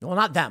 well,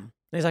 not them.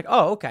 And he's like,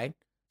 oh, okay.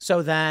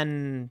 So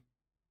then,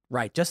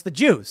 right, just the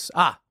Jews.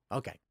 Ah,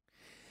 okay.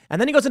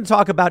 And then he goes into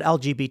talk about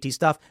LGBT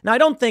stuff. Now, I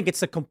don't think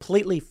it's a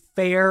completely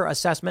fair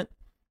assessment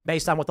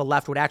based on what the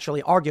left would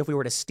actually argue if we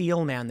were to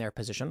steel man their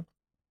position.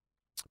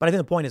 But I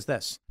think the point is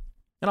this,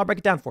 and I'll break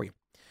it down for you.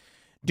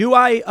 Do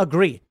I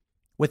agree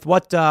with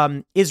what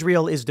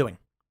Israel is doing?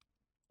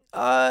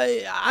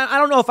 I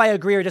don't know if I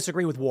agree or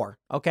disagree with war.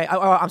 Okay.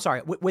 I'm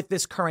sorry. With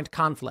this current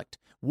conflict.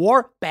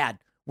 War, bad.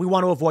 We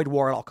want to avoid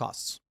war at all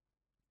costs.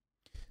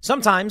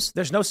 Sometimes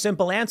there's no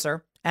simple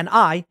answer, and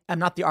I am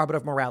not the arbiter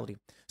of morality.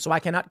 So I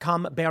cannot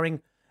come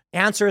bearing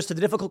answers to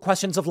the difficult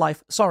questions of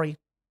life. Sorry.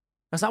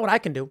 That's not what I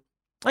can do.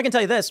 I can tell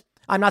you this.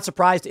 I'm not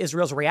surprised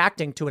Israel's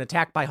reacting to an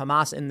attack by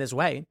Hamas in this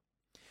way.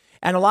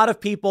 And a lot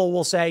of people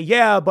will say,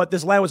 yeah, but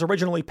this land was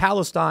originally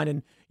Palestine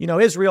and,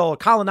 Israel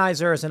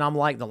colonizers. And I'm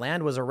like, the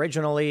land was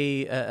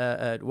originally,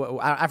 I forgot,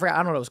 I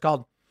don't know what it was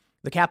called.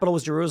 The capital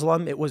was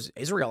Jerusalem. It was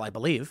Israel, I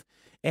believe.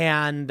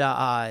 And,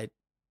 I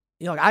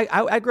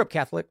grew up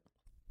Catholic,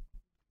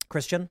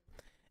 Christian.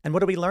 And what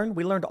did we learn?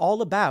 We learned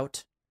all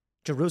about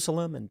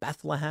Jerusalem and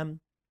Bethlehem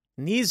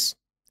and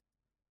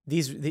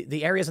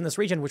the areas in this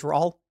region, which were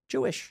all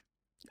Jewish.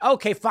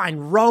 Okay, fine,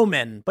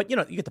 Roman. But, you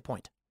get the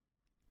point.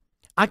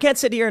 I can't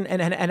sit here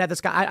and have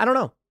this guy. I don't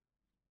know.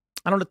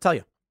 I don't know what to tell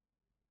you.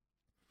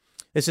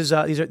 These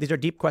are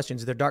deep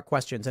questions. They're dark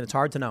questions, and it's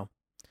hard to know.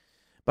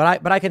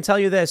 But I can tell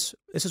you this.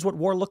 This is what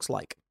war looks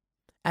like.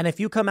 And if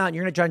you come out and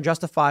you're going to try and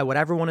justify what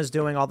everyone is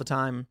doing all the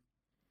time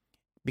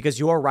because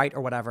you're right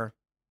or whatever,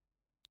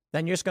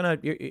 then you're just going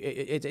to,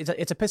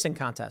 it's a pissing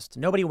contest.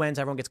 Nobody wins.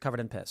 Everyone gets covered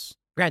in piss.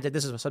 Granted,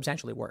 this is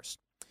substantially worse.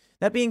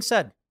 That being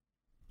said,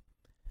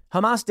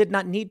 Hamas did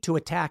not need to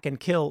attack and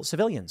kill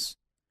civilians.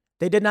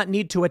 They did not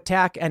need to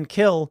attack and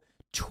kill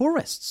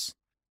tourists.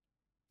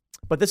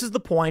 But this is the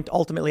point,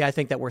 ultimately, I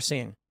think that we're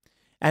seeing.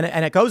 And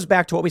it goes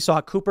back to what we saw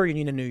at Cooper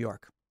Union in New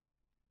York.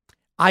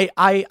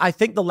 I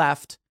think the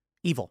left,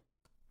 evil.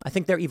 I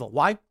think they're evil.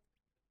 Why?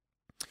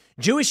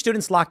 Jewish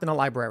students locked in a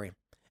library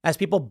as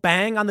people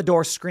bang on the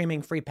door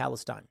screaming Free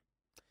Palestine.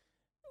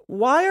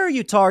 Why are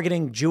you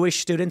targeting Jewish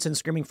students and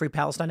screaming Free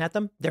Palestine at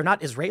them? They're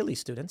not Israeli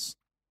students.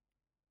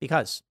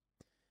 Because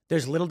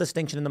there's little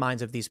distinction in the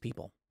minds of these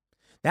people.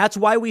 That's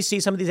why we see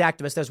some of these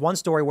activists. There's one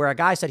story where a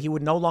guy said he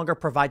would no longer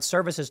provide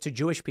services to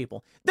Jewish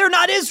people. They're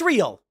not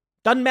Israel.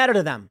 Doesn't matter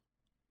to them.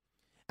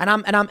 And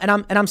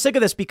I'm sick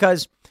of this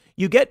because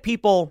you get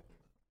people.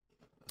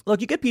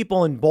 Look, you get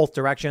people in both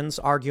directions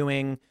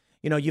arguing.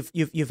 You know,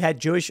 you've had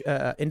Jewish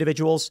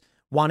individuals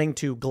wanting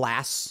to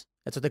glass.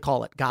 That's what they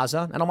call it,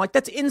 Gaza. And I'm like,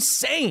 that's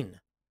insane.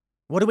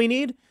 What do we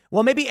need?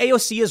 Well, maybe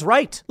AOC is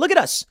right. Look at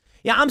us.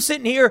 Yeah, I'm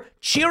sitting here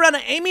cheering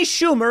on Amy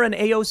Schumer and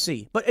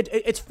AOC, but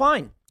it's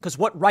fine because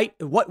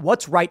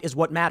what's right is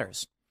what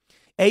matters.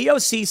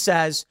 AOC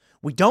says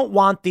we don't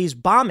want these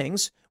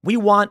bombings. We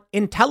want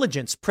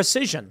intelligence,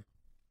 precision.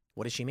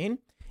 What does she mean?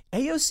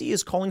 AOC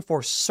is calling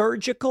for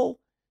surgical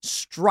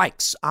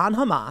strikes on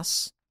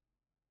Hamas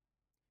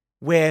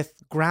with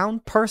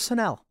ground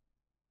personnel.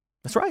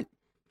 That's right.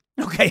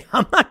 Okay,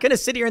 I'm not going to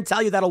sit here and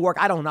tell you that'll work.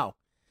 I don't know.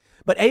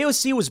 But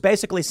AOC was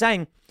basically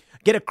saying,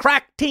 get a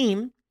crack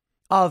team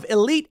of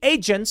elite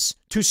agents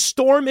to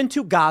storm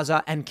into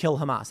Gaza and kill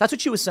Hamas. That's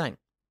what she was saying.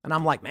 And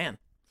I'm like, man,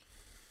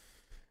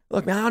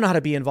 look, man, I don't know how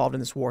to be involved in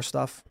this war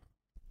stuff.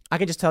 I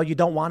can just tell you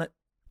don't want it.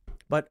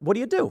 But what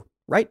do?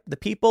 Right? The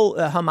people,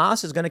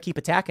 Hamas is going to keep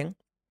attacking.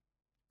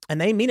 And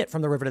they mean it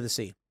from the river to the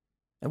sea.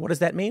 And what does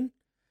that mean?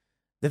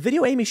 The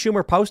video Amy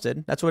Schumer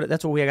posted, that's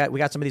what we got. We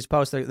got some of these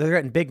posts. They're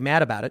getting big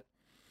mad about it.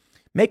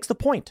 Makes the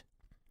point.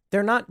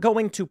 They're not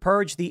going to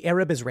purge the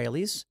Arab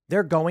Israelis.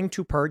 They're going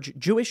to purge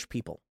Jewish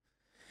people.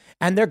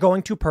 And they're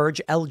going to purge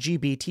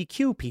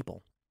LGBTQ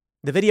people.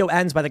 The video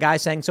ends by the guy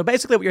saying, so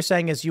basically what you're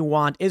saying is you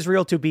want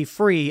Israel to be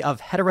free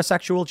of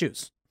heterosexual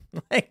Jews.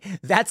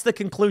 That's the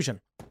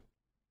conclusion.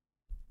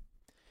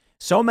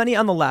 So many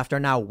on the left are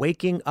now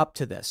waking up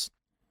to this.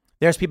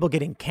 There's people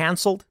getting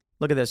canceled.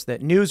 Look at this. The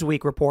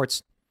Newsweek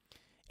reports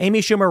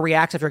Amy Schumer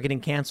reacts if you're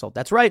getting canceled.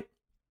 That's right.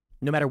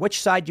 No matter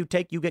which side you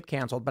take, you get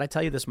canceled. But I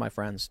tell you this, my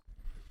friends,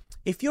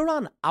 if you're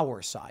on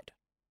our side,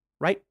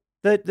 right?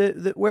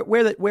 Where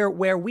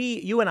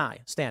you and I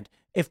stand.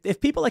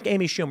 If people like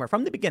Amy Schumer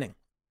from the beginning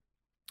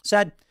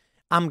said,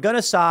 I'm going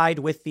to side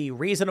with the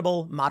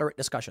reasonable, moderate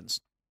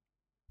discussions,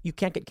 you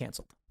can't get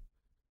canceled.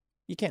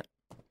 You can't.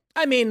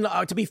 I mean,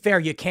 to be fair,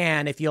 you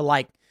can if you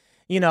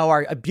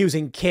are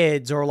abusing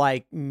kids or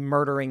like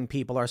murdering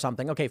people or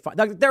something. Okay, fine.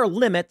 There are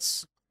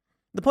limits.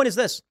 The point is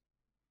this.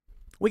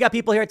 We got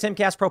people here at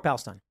Timcast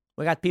pro-Palestine.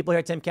 We got people here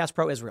at Timcast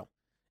pro-Israel.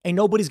 And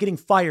nobody's getting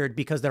fired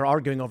because they're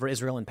arguing over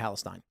Israel and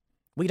Palestine.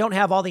 We don't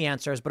have all the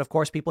answers, but of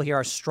course, people here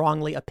are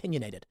strongly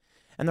opinionated.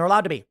 And they're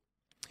allowed to be.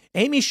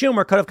 Amy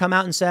Schumer could have come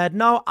out and said,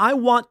 no, I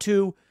want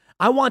to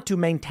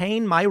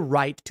maintain my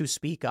right to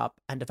speak up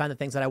and defend the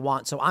things that I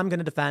want. So I'm going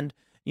to defend,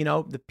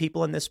 the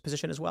people in this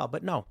position as well.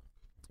 But no,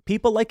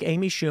 people like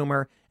Amy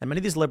Schumer and many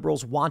of these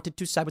liberals wanted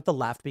to side with the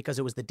left because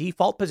it was the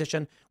default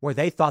position where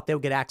they thought they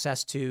would get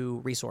access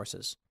to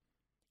resources.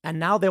 And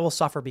now they will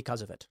suffer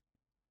because of it.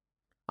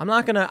 I'm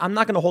not going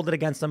to hold it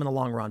against them in the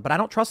long run, but I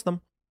don't trust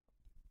them.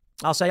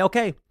 I'll say,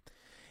 okay,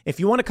 if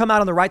you want to come out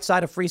on the right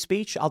side of free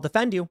speech, I'll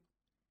defend you,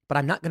 but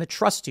I'm not going to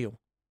trust you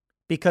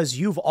because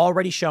you've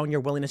already shown your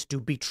willingness to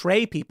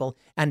betray people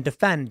and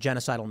defend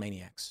genocidal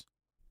maniacs.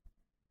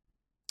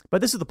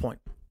 But this is the point.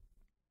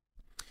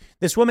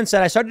 This woman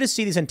said, I started to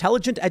see these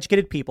intelligent,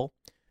 educated people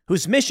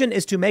whose mission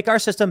is to make our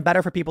system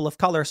better for people of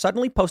color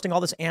suddenly posting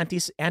all this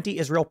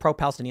anti-Israel,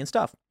 pro-Palestinian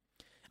stuff.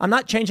 I'm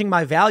not changing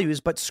my values,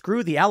 but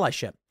screw the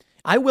allyship.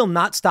 I will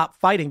not stop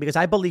fighting because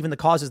I believe in the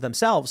causes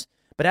themselves.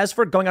 But as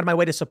for going out of my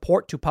way to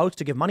support, to post,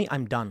 to give money,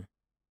 I'm done.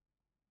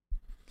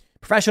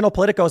 Professional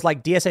politicos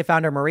like DSA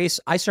founder Maurice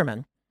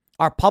Eiserman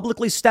are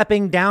publicly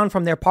stepping down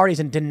from their parties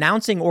and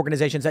denouncing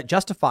organizations that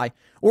justify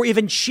or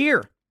even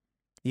cheer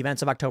the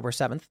events of October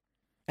 7th.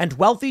 And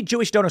wealthy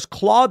Jewish donors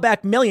claw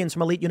back millions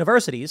from elite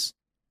universities.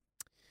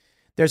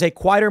 There's a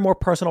quieter, more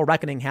personal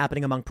reckoning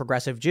happening among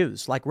progressive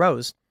Jews like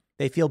Rose.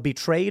 They feel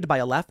betrayed by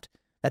a left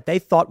that they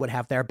thought would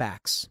have their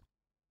backs.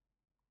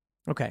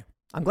 Okay,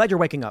 I'm glad you're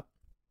waking up.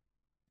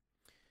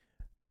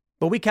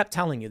 But we kept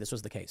telling you this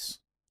was the case.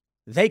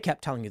 They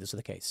kept telling you this was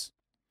the case.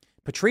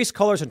 Patrisse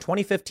Cullors in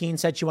 2015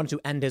 said she wanted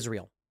to end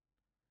Israel.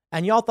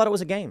 And y'all thought it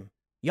was a game.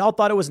 Y'all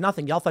thought it was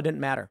nothing. Y'all thought it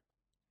didn't matter.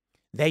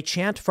 They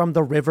chant from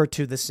the river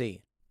to the sea.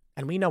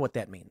 And we know what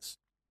that means.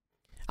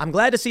 I'm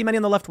glad to see many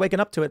on the left waking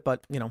up to it,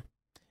 but,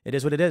 it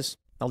is what it is.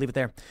 I'll leave it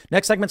there.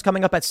 Next segment's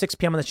coming up at 6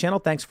 p.m. on the channel.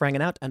 Thanks for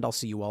hanging out, and I'll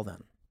see you all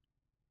then.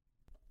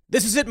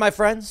 This is it, my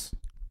friends.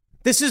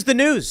 This is the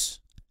news.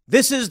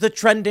 This is the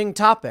trending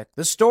topic,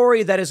 the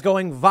story that is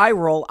going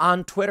viral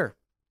on Twitter.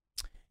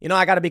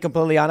 I got to be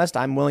completely honest.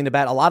 I'm willing to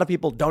bet a lot of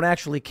people don't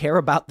actually care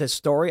about this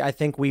story. I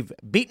think we've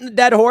beaten the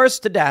dead horse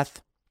to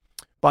death.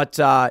 But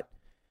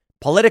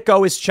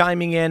Politico is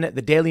chiming in.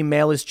 The Daily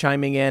Mail is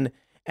chiming in.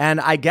 And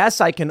I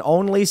guess I can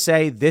only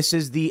say this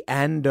is the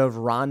end of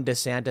Ron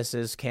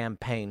DeSantis's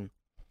campaign.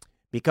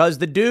 Because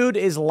the dude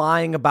is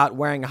lying about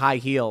wearing high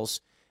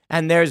heels.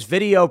 And there's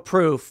video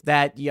proof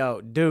that,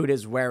 dude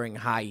is wearing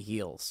high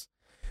heels.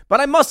 But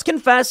I must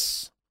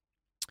confess,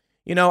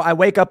 I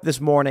wake up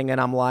this morning and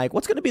I'm like,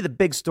 what's going to be the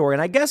big story?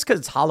 And I guess because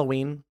it's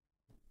Halloween,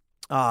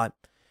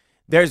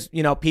 There's,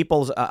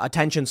 people's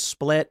attention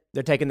split.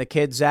 They're taking the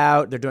kids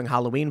out. They're doing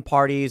Halloween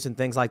parties and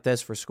things like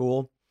this for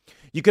school.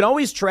 You can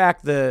always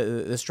track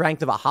the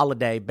strength of a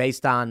holiday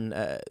based on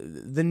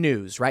the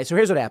news, right? So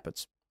here's what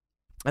happens.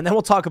 And then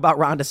we'll talk about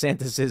Ron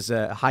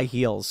DeSantis' high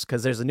heels,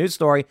 because there's a news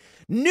story,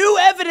 new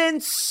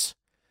evidence.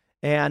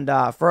 And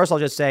first, I'll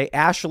just say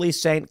Ashley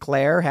St.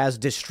 Clair has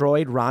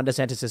destroyed Ron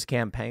DeSantis'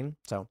 campaign.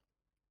 But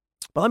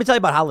let me tell you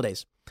about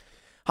holidays.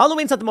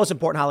 Halloween's not the most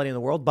important holiday in the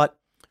world, but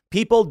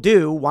people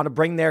do want to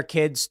bring their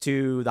kids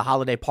to the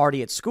holiday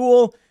party at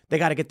school. They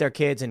got to get their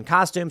kids in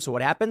costume. So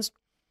what happens?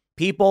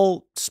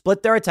 People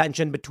split their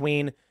attention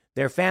between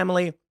their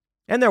family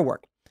and their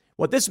work.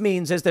 What this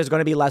means is there's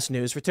going to be less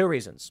news for two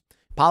reasons.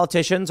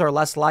 Politicians are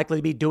less likely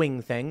to be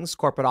doing things.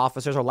 Corporate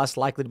officers are less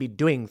likely to be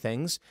doing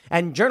things.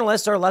 And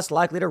journalists are less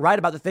likely to write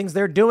about the things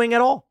they're doing at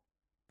all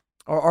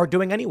or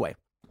doing anyway.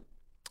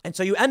 And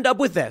so you end up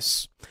with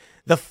this.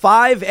 The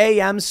 5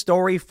 a.m.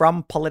 story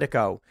from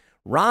Politico.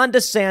 Ron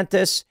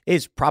DeSantis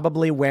is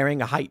probably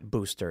wearing height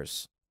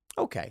boosters.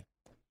 Okay.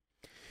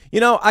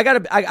 I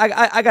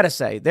gotta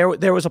say,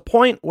 there was a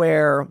point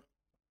where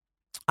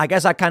I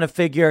guess I kind of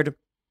figured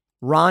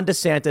Ron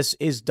DeSantis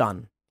is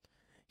done.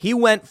 He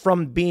went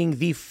from being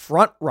the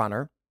front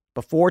runner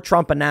before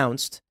Trump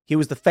announced he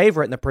was the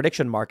favorite in the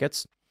prediction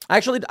markets.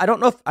 Actually,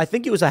 I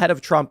think he was ahead of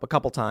Trump a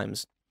couple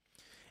times.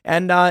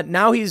 And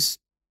now he's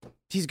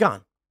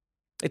gone.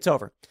 It's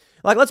over.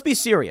 Let's be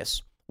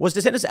serious. Was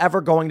DeSantis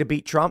ever going to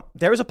beat Trump?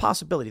 There was a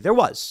possibility. There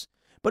was.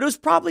 But it was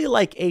probably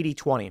like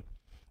 80-20.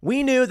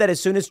 We knew that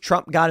as soon as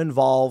Trump got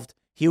involved,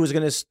 he was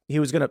going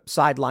to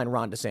sideline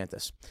Ron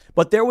DeSantis.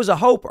 But there was a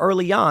hope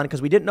early on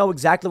because we didn't know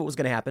exactly what was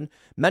going to happen.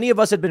 Many of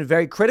us had been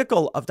very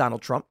critical of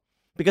Donald Trump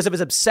because of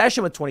his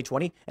obsession with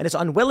 2020 and his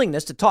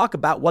unwillingness to talk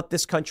about what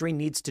this country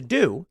needs to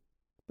do.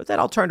 But that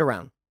all turned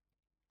around.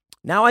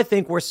 Now I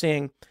think we're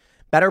seeing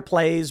better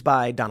plays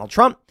by Donald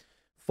Trump,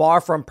 far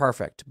from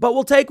perfect. But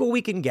we'll take what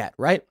we can get,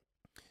 right?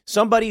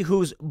 Somebody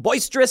who's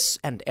boisterous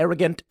and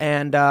arrogant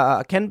and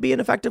can be an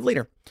effective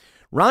leader.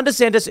 Ron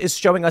DeSantis is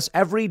showing us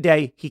every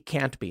day he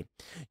can't be.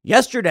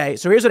 Yesterday,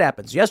 so here's what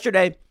happens.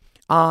 Yesterday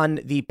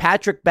on the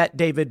Patrick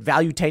Bet-David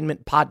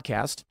Valuetainment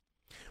podcast,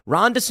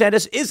 Ron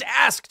DeSantis is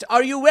asked,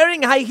 are you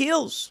wearing high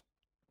heels?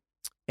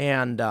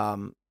 And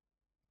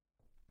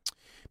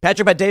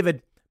Patrick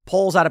Bet-David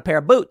pulls out a pair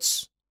of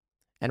boots.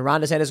 And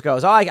Ron DeSantis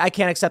goes, I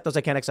can't accept those.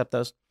 I can't accept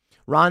those.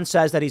 Ron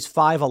says that he's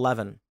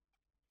 5'11".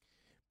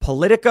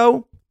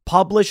 Politico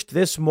published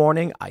this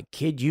morning, I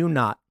kid you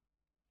not,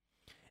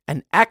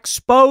 an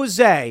expose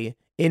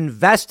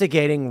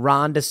investigating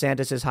Ron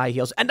DeSantis' high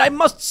heels. And I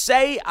must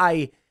say,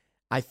 I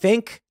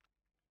think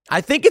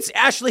it's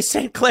Ashley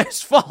St.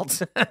 Clair's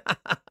fault.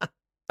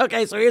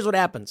 Okay, so here's what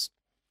happens.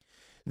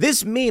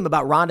 This meme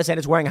about Ron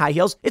DeSantis wearing high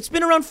heels, it's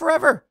been around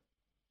forever.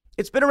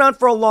 It's been around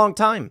for a long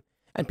time,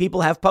 and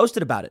people have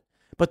posted about it.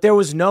 But there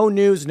was no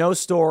news, no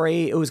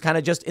story. It was kind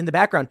of just in the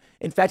background.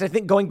 In fact, I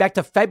think going back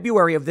to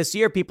February of this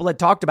year, people had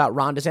talked about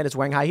Ron DeSantis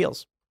wearing high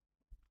heels.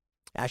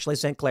 Ashley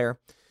St. Clair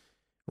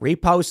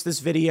reposts this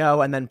video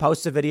and then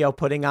posts a video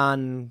putting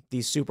on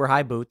these super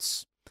high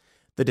boots.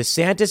 The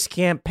DeSantis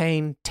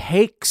campaign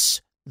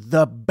takes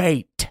the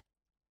bait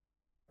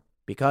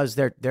because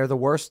they're the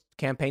worst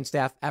campaign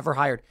staff ever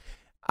hired.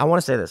 I want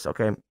to say this,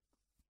 okay?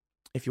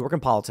 If you work in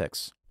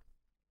politics,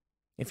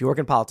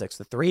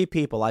 the three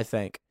people I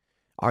think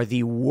are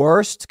the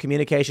worst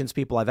communications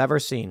people I've ever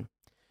seen: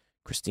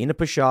 Christina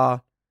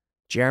Pashaw,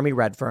 Jeremy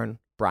Redfern,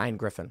 Brian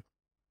Griffin.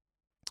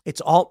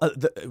 It's all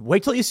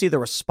wait till you see the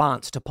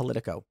response to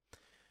Politico.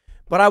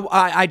 But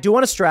I do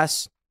want to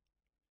stress,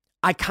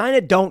 I kind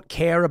of don't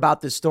care about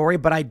this story,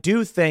 but I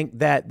do think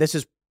that this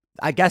is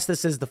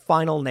the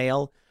final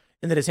nail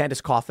in the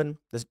DeSantis coffin,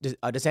 the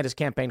DeSantis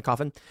campaign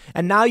coffin.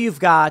 And now you've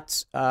got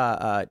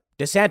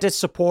DeSantis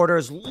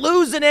supporters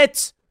losing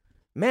it.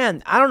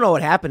 Man, I don't know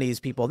what happened to these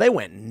people. They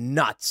went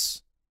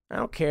nuts. I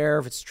don't care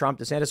if it's Trump,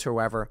 DeSantis,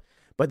 whoever,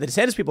 but the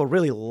DeSantis people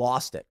really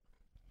lost it.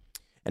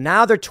 And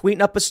now they're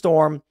tweeting up a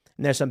storm.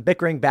 And there's some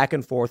bickering back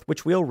and forth,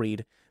 which we'll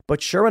read.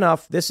 But sure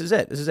enough, this is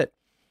it.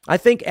 I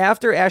think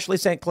after Ashley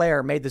St.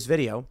 Clair made this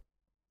video,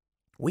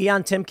 we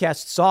on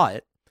Timcast saw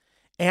it,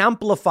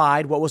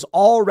 amplified what was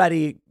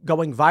already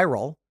going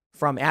viral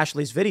from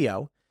Ashley's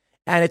video,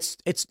 and it's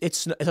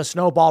a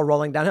snowball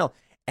rolling downhill.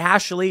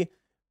 Ashley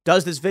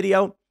does this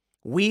video.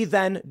 We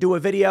then do a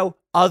video.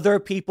 Other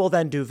people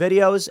then do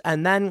videos,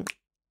 and then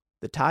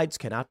the tides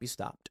cannot be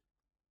stopped.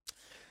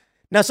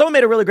 Now, someone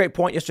made a really great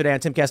point yesterday on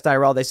Timcast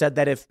IRL. They said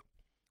that if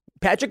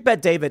Patrick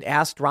Bet-David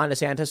asked Ron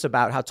DeSantis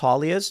about how tall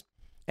he is,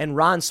 and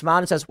Ron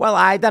smiled and says, well,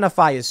 I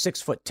identify as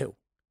 6'2",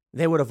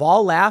 they would have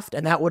all laughed,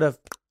 and that would have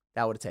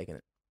taken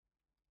it.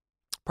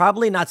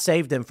 Probably not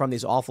saved him from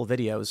these awful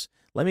videos.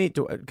 Let me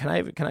do. Can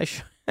I?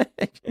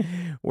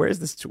 Where's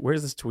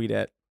this tweet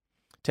at?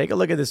 Take a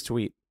look at this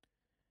tweet.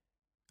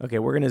 Okay,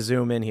 we're gonna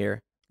zoom in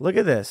here. Look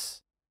at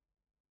this.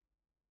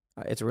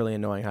 It's really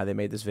annoying how they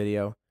made this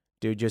video,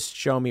 dude. Just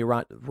show me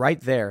Ron right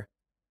there.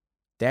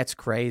 That's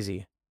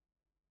crazy.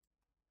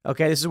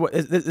 Okay, this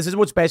is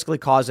what's basically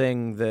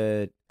causing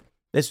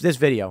this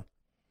video.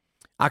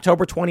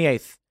 October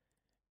 28th,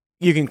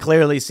 you can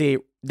clearly see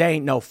there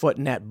ain't no foot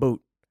in that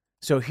boot.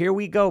 So here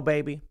we go,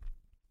 baby.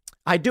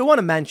 I do want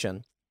to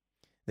mention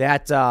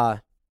that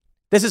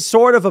this is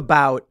sort of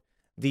about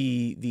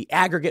the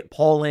aggregate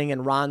polling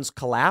and Ron's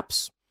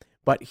collapse.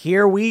 But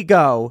here we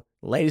go,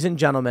 ladies and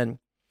gentlemen.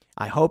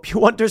 I hope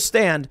you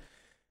understand.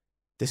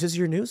 This is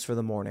your news for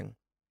the morning.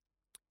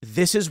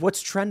 This is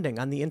what's trending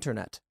on the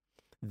internet.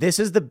 This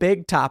is the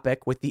big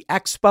topic with the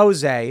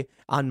expose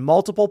on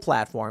multiple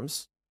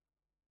platforms.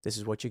 This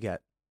is what you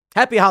get.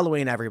 Happy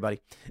Halloween,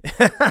 everybody.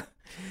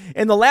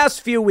 In the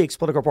last few weeks,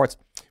 Political Reports,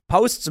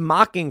 posts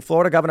mocking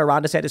Florida Governor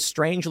Ron DeSantis'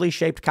 strangely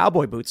shaped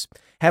cowboy boots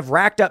have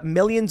racked up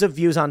millions of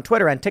views on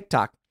Twitter and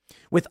TikTok,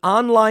 with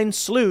online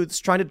sleuths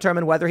trying to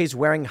determine whether he's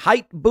wearing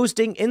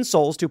height-boosting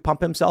insoles to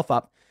pump himself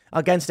up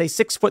against a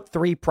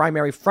 6'3"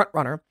 primary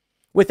frontrunner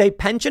with a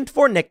penchant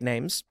for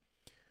nicknames,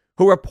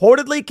 who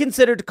reportedly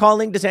considered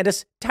calling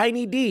DeSantis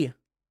Tiny D.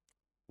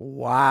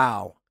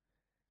 Wow.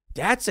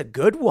 That's a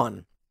good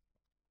one.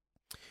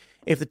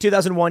 If the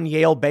 2001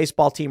 Yale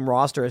baseball team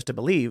roster is to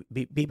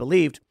be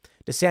believed,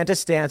 DeSantis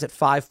stands at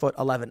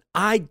 5'11".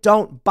 I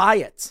don't buy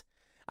it.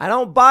 I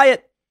don't buy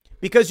it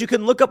because you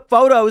can look up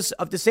photos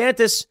of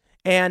DeSantis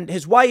and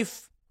his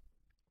wife,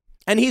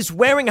 and he's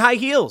wearing high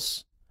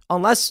heels.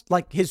 Unless,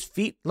 like, his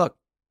feet, look.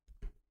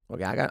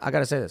 Okay, I got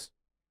to say this.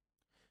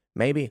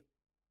 Maybe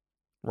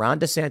Ron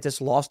DeSantis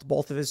lost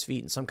both of his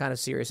feet in some kind of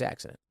serious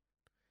accident.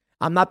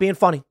 I'm not being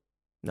funny.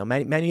 No,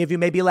 many of you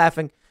may be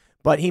laughing,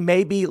 but he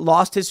maybe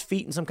lost his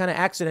feet in some kind of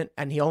accident,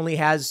 and he only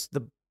has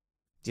the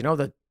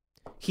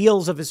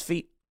heels of his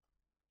feet.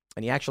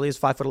 And he actually is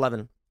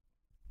 5'11".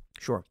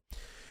 Sure.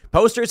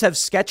 Posters have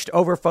sketched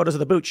over photos of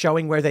the boot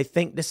showing where they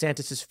think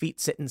DeSantis'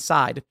 feet sit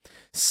inside.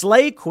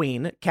 Slay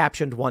Queen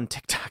captioned one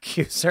TikTok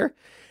user.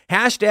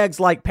 Hashtags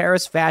like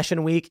Paris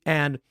Fashion Week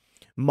and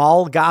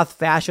Mall Goth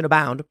Fashion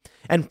abound.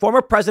 And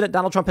former President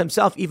Donald Trump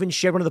himself even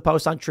shared one of the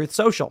posts on Truth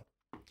Social.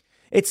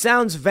 It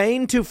sounds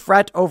vain to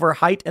fret over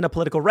height in a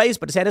political race,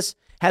 but DeSantis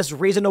has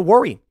reason to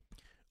worry.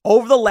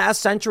 Over the last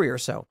century or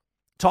so,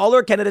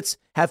 taller candidates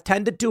have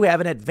tended to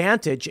have an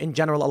advantage in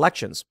general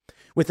elections,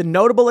 with the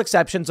notable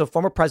exceptions of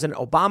former President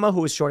Obama,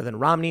 who is shorter than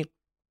Romney,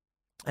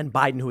 and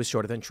Biden, who is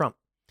shorter than Trump.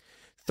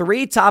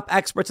 3 top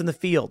experts in the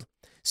field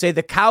say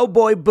the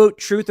cowboy boot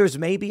truthers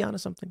may be onto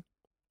something.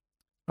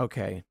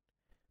 Okay.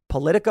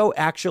 Politico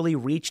actually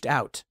reached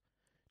out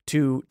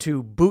to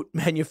boot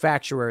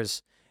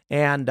manufacturers,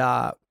 and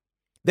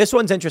this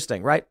one's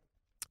interesting, right?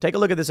 Take a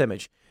look at this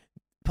image.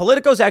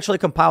 Politico's actually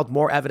compiled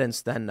more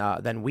evidence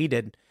than we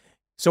did.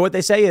 So what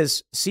they say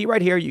is, see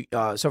right here.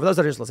 So for those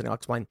that are just listening, I'll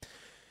explain.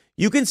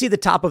 You can see the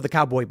top of the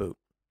cowboy boot.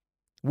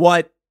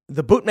 What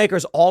the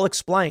bootmakers all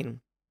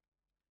explain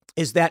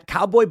is that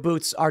cowboy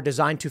boots are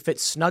designed to fit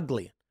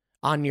snugly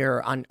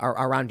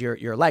around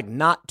your leg,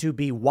 not to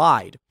be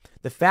wide.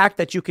 The fact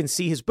that you can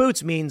see his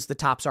boots means the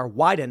tops are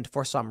widened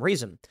for some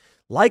reason,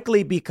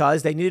 likely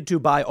because they needed to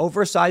buy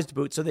oversized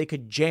boots so they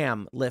could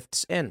jam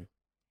lifts in.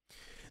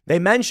 They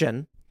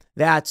mention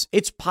that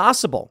it's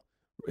possible.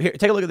 Here,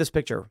 take a look at this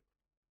picture.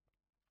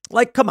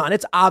 Like, come on,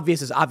 it's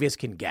obvious as obvious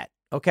can get,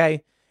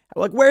 okay?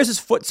 Like, where's his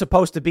foot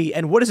supposed to be,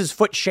 and what is his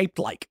foot shaped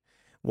like?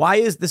 Why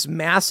is this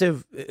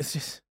massive?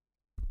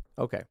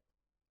 Okay.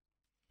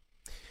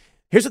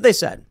 Here's what they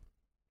said.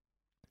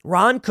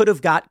 Ron could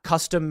have got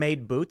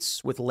custom-made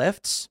boots with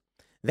lifts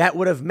that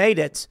would have made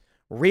it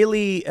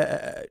really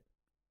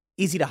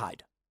easy to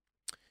hide.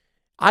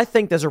 I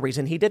think there's a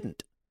reason he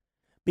didn't.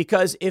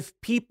 Because if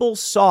people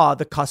saw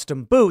the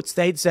custom boots,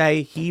 they'd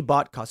say he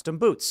bought custom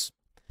boots.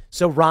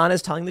 So Ron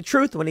is telling the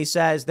truth when he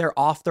says they're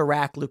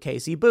off-the-rack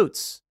Lucchese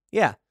boots.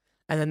 Yeah.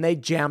 And then they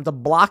jammed a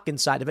block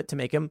inside of it to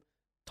make him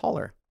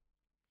taller.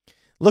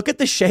 Look at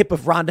the shape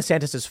of Ron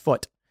DeSantis'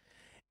 foot.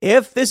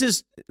 If this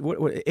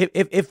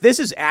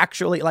is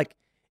actually like,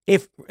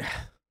 if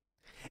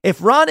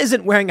Ron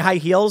isn't wearing high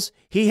heels,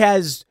 he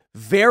has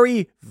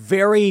very,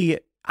 very,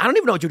 I don't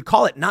even know what you'd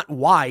call it, not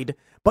wide,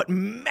 but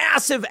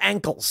massive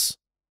ankles.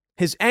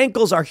 His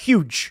ankles are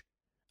huge,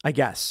 I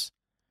guess.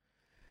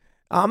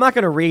 I'm not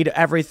going to read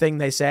everything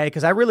they say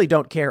because I really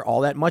don't care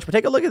all that much, but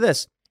take a look at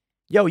this.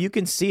 Yo, you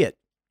can see it.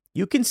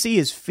 You can see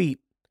his feet.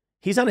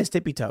 He's on his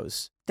tippy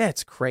toes.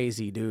 That's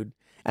crazy, dude.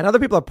 And other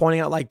people are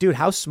pointing out like, dude,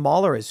 how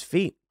small are his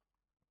feet?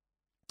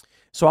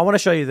 So I want to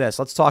show you this.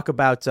 Let's talk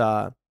about,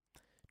 do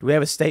we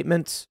have a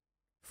statement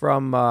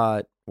from,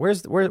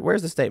 where's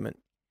the statement?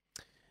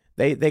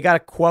 They got a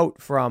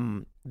quote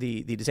from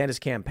the DeSantis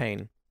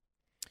campaign.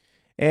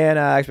 And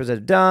experts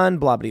have done,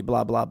 blah, blah,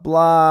 blah, blah,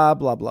 blah,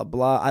 blah, blah,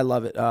 blah. I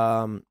love it.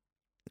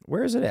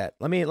 Where is it at?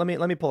 Let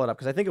me pull it up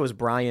because I think it was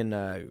Brian.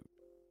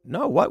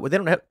 No, what? They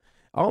don't have.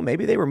 Oh,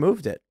 maybe they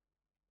removed it.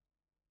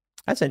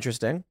 That's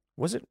interesting.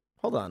 Was it?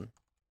 Hold on.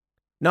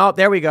 No,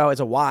 there we go.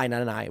 It's a Y,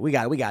 not an I. We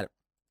got it.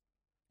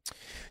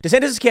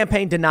 DeSantis'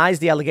 campaign denies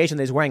the allegation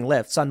that he's wearing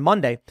lifts. On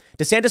Monday,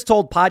 DeSantis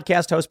told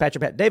podcast host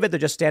Patrick Bet-David they're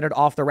just standard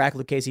off-the-rack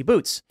Lucchese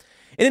boots.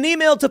 In an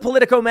email to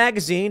Politico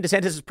magazine,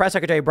 DeSantis' press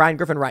secretary Brian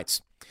Griffin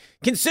writes,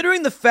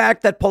 Considering the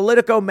fact that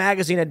Politico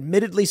magazine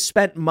admittedly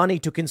spent money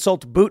to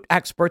consult boot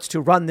experts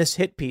to run this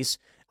hit piece,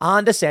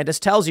 on DeSantis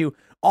tells you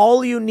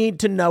all you need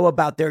to know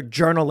about their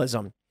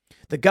journalism.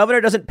 The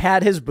governor doesn't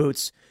pad his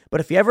boots, but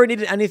if you ever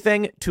needed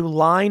anything to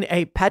line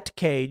a pet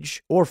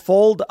cage or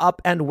fold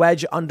up and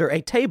wedge under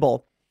a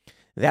table,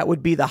 that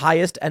would be the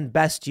highest and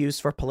best use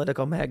for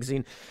Politico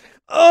magazine.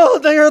 Oh,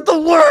 they are the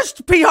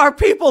worst PR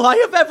people I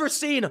have ever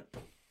seen.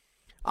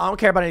 I don't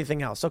care about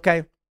anything else,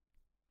 okay?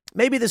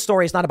 Maybe this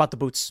story is not about the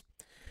boots.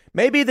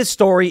 Maybe this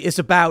story is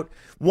about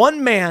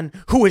one man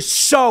who is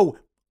so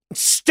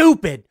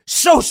stupid,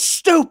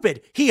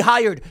 he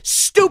hired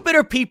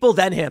stupider people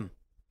than him.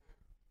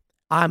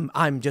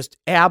 I'm just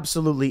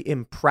absolutely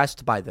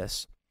impressed by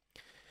this.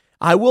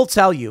 I will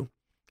tell you,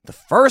 the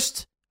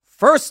first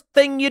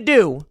thing you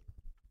do,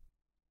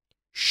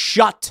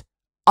 shut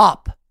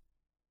up.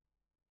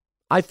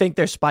 I think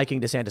they're spiking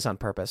DeSantis on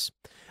purpose.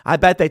 I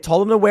bet they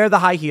told him to wear the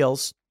high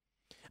heels.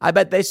 I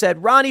bet they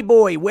said, Ronnie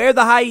boy, wear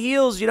the high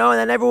heels, and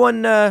then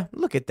everyone,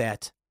 look at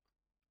that.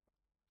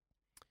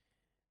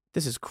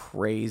 This is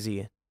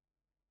crazy.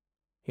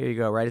 Here you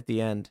go, right at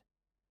the end.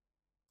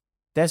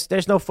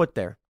 There's no foot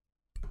there.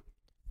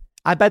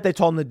 I bet they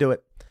told him to do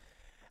it.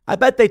 I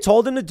bet they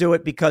told him to do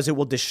it because it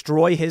will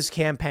destroy his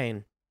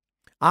campaign.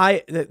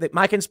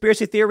 My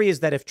conspiracy theory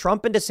is that if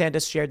Trump and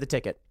DeSantis shared the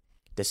ticket,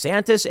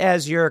 DeSantis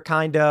as your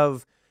kind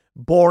of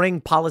boring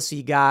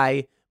policy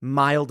guy,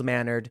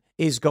 mild-mannered,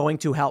 is going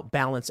to help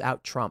balance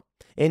out Trump.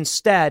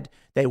 Instead,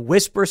 they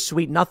whisper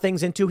sweet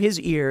nothings into his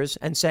ears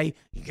and say,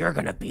 you're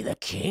going to be the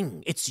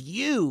king. It's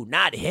you,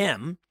 not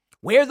him.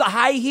 Wear the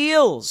high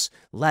heels.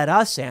 Let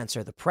us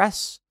answer the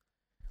press.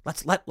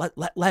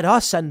 Let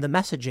us send the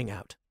messaging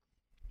out.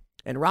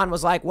 And Ron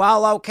was like,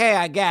 well, okay,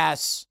 I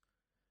guess.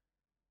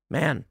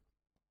 Man.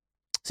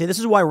 See, this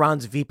is why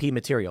Ron's VP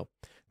material.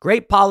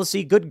 Great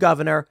policy, good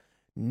governor.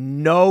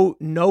 No,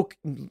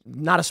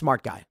 not a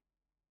smart guy.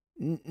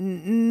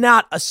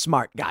 Not a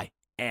smart guy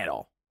at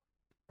all.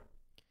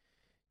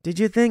 Did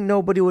you think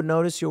nobody would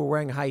notice you were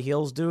wearing high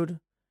heels, dude?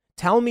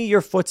 Tell me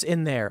your foot's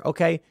in there,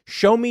 okay?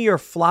 Show me your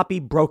floppy,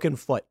 broken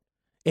foot.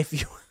 If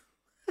you...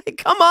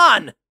 Come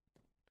on!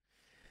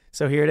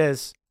 So here it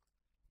is.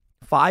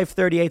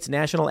 538's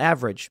national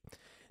average.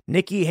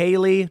 Nikki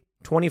Haley,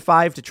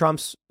 25 to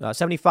Trump's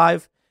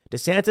 75.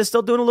 DeSantis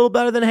still doing a little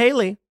better than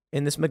Haley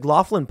in this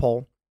McLaughlin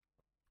poll.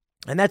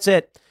 And that's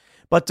it.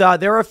 But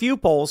there are a few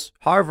polls.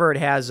 Harvard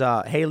has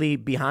Haley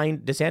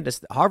behind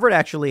DeSantis. Harvard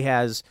actually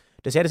has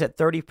DeSantis at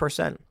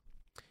 30%.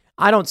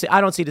 I don't see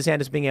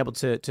DeSantis being able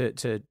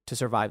to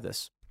survive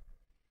this.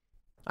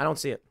 I don't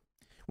see it.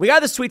 We got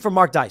this tweet from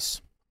Mark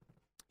Dice.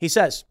 He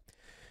says,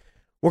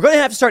 we're going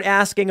to have to start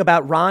asking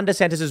about Ron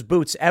DeSantis'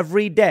 boots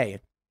every day.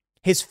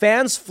 His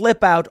fans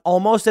flip out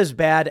almost as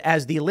bad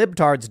as the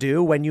libtards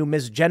do when you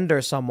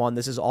misgender someone.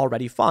 This is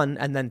already fun.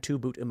 And then 2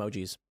 boot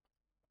emojis.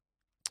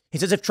 He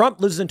says if Trump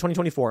loses in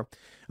 2024,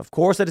 of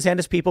course the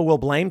DeSantis people will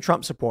blame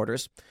Trump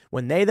supporters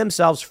when they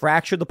themselves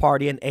fractured the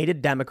party and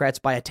aided Democrats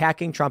by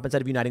attacking Trump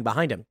instead of uniting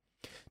behind him.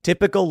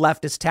 Typical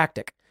leftist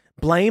tactic.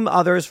 Blame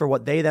others for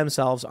what they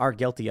themselves are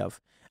guilty of.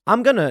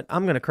 I'm gonna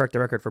correct the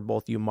record for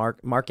both you,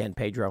 Mark and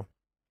Pedro.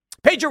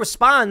 Pedro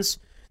responds,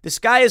 this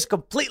guy is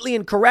completely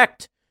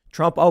incorrect.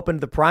 Trump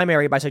opened the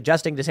primary by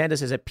suggesting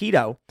DeSantis is a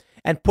pedo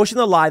and pushing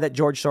the lie that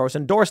George Soros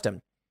endorsed him.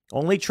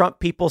 Only Trump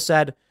people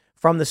said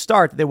from the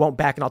start that they won't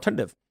back an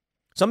alternative.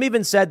 Some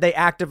even said they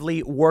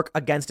actively work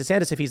against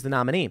DeSantis if he's the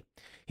nominee.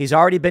 He's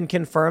already been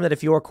confirmed that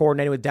if you are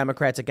coordinating with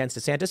Democrats against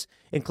DeSantis,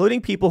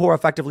 including people who are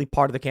effectively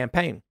part of the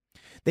campaign,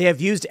 they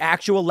have used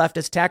actual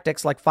leftist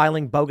tactics like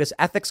filing bogus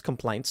ethics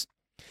complaints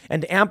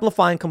and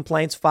amplifying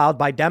complaints filed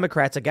by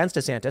Democrats against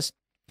DeSantis.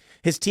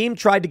 His team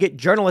tried to get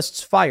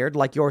journalists fired,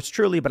 like yours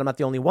truly, but I'm not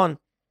the only one.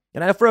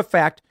 And I know for a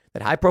fact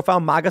that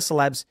high-profile MAGA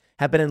celebs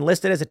have been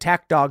enlisted as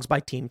attack dogs by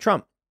Team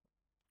Trump.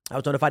 I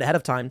was notified ahead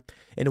of time,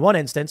 in one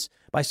instance,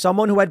 by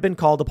someone who had been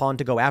called upon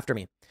to go after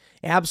me.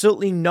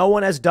 Absolutely no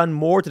one has done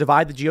more to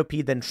divide the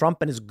GOP than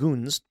Trump and his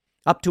goons,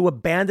 up to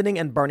abandoning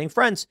and burning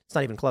friends. It's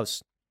not even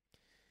close.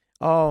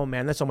 Oh,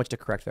 man, there's so much to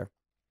correct there.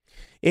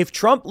 If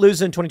Trump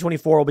loses in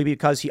 2024, it will be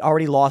because he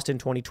already lost in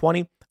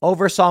 2020,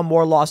 oversaw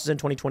more losses in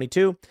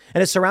 2022,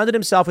 and has surrounded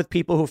himself with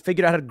people who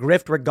figured out how to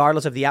grift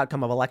regardless of the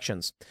outcome of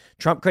elections.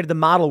 Trump created the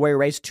model where he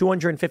raised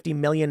 $250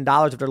 million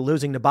after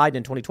losing to Biden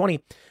in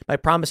 2020 by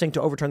promising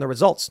to overturn the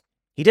results.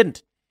 He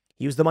didn't.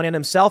 He used the money on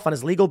himself, on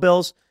his legal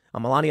bills,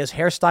 on Melania's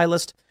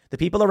hairstylist. The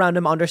people around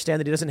him understand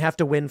that he doesn't have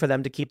to win for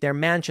them to keep their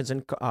mansions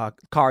and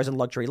cars and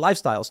luxury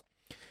lifestyles.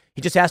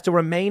 He just has to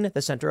remain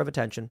the center of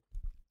attention,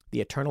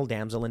 the eternal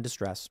damsel in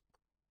distress.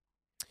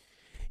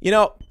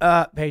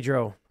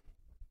 Pedro,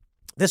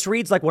 this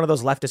reads like one of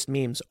those leftist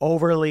memes,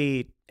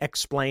 overly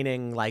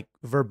explaining, like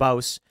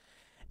verbose.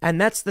 And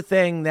that's the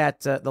thing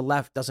that the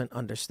left doesn't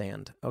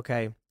understand.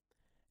 OK,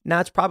 now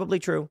it's probably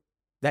true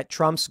that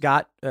Trump's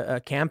got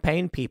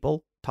campaign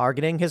people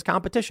targeting his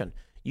competition.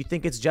 You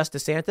think it's just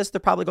DeSantis? They're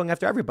probably going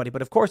after everybody.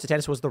 But of course,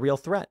 DeSantis was the real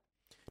threat.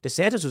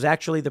 DeSantis was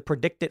actually the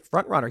predicted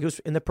front runner. He was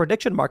in the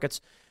prediction markets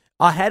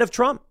ahead of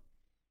Trump.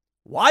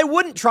 Why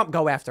wouldn't Trump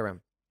go after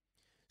him?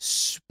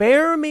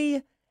 Spare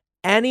me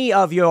any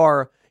of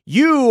your,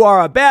 you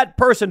are a bad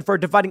person for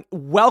dividing.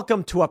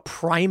 Welcome to a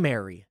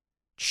primary.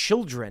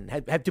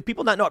 Children. Do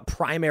people not know what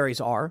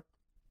primaries are?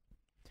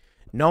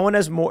 No one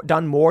has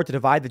done more to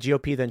divide the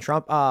GOP than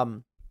Trump.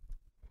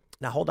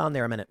 Now, hold on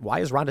there a minute. Why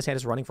is Ron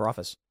DeSantis running for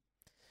office?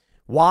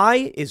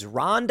 Why is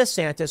Ron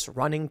DeSantis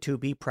running to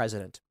be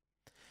president?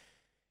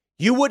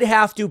 You would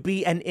have to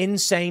be an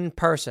insane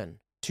person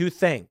to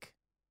think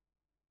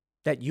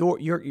that you're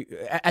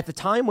at the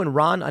time when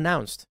Ron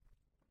announced,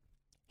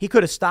 he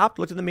could have stopped,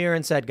 looked in the mirror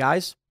and said,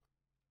 guys,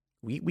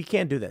 we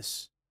can't do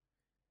this.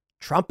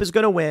 Trump is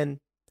going to win.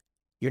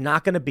 You're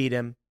not going to beat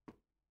him.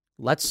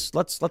 Let's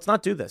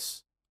not do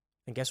this.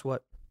 And guess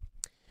what?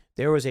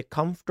 There was a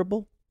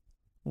comfortable,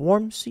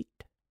 warm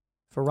seat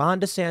for Ron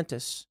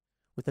DeSantis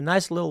with a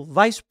nice little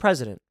vice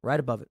president right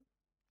above it.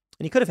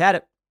 And he could have had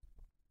it.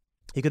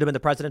 He could have been the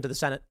president of the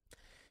Senate.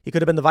 He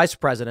could have been the vice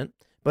president.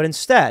 But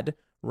instead,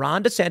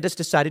 Ron DeSantis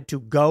decided to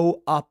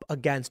go up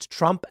against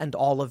Trump and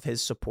all of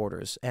his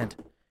supporters. And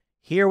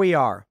here we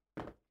are.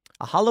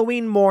 A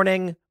Halloween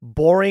morning,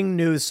 boring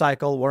news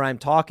cycle where I'm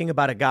talking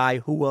about a guy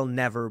who will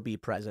never be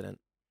president.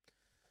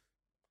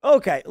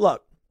 Okay,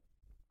 look.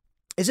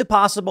 Is it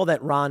possible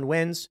that Ron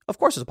wins? Of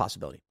course it's a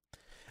possibility.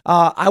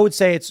 I would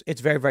say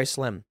it's very, very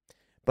slim.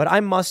 But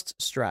I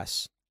must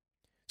stress,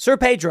 Sir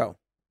Pedro,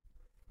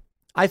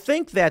 I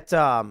think that,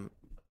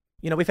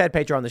 we've had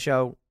Pedro on the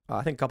show,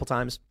 I think a couple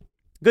times.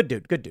 Good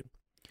dude.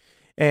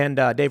 And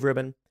Dave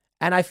Rubin.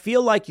 And I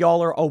feel like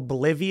y'all are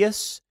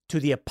oblivious to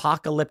the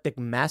apocalyptic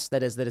mess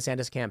that is the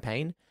DeSantis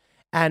campaign.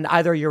 And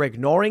either you're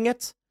ignoring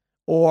it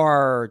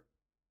or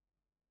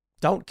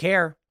don't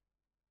care.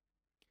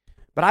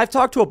 But I've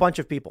talked to a bunch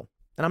of people,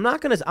 and I'm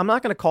not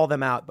gonna call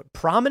them out, but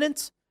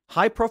prominent,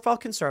 high-profile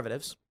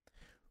conservatives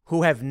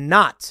who have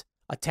not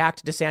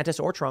attacked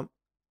DeSantis or Trump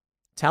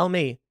tell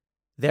me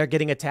they're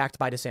getting attacked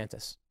by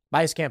DeSantis,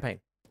 by his campaign.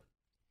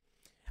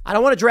 I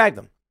don't want to drag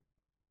them.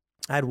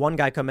 I had one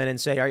guy come in and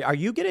say, are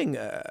you getting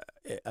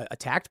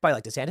attacked by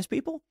like DeSantis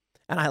people?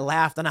 And I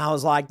laughed and I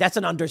was like, that's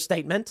an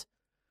understatement.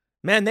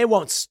 Man, they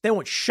won't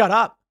shut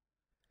up.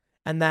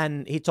 And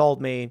then he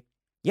told me,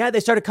 yeah, they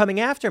started coming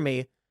after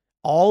me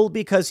all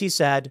because he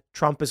said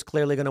Trump is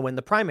clearly going to win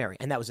the primary.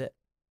 And that was it.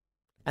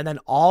 And then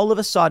all of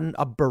a sudden,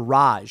 a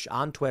barrage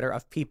on Twitter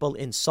of people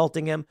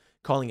insulting him,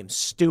 calling him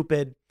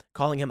stupid,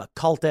 calling him a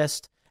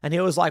cultist. And he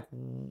was like,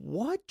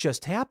 what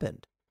just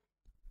happened?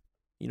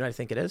 You know what I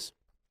think it is?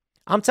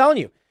 I'm telling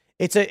you,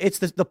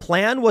 the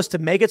plan was to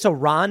make it so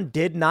Ron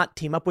did not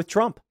team up with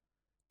Trump.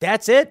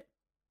 That's it.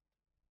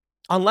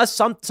 Unless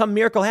some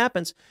miracle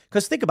happens.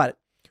 Because think about it.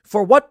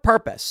 For what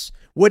purpose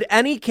would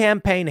any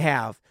campaign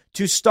have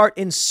to start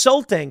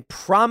insulting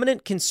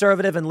prominent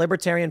conservative and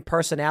libertarian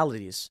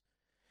personalities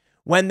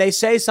when they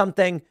say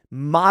something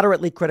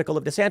moderately critical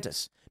of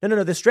DeSantis?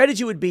 No. The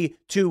strategy would be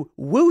to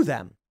woo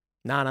them.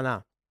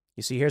 No.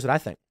 You see, here's what I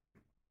think.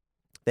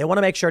 They want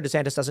to make sure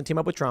DeSantis doesn't team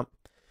up with Trump.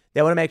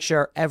 They want to make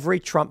sure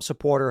every Trump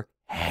supporter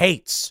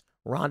hates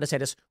Ron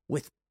DeSantis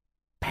with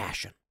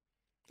passion.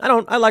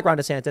 I like Ron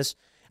DeSantis.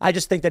 I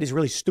just think that he's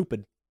really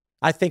stupid.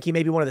 I think he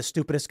may be one of the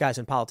stupidest guys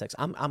in politics.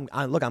 I'm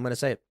going to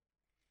say it.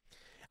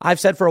 I've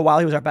said for a while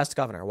he was our best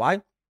governor.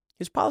 Why?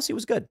 His policy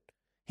was good.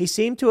 He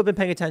seemed to have been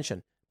paying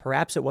attention.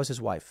 Perhaps it was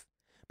his wife.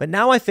 But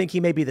now I think he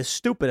may be the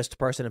stupidest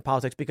person in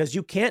politics because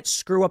you can't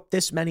screw up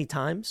this many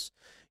times.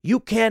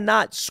 You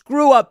cannot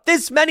screw up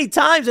this many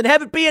times and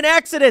have it be an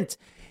accident.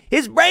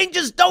 His brain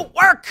just don't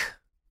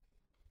work.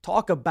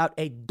 Talk about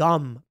a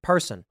dumb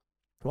person.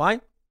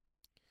 Why?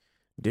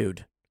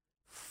 Dude,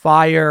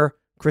 fire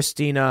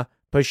Christina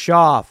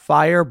Pashaw,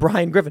 fire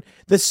Brian Griffin.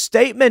 The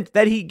statement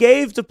that he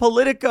gave to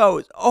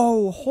Politico,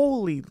 oh,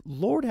 holy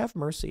Lord have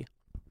mercy.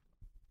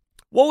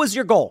 What was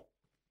your goal?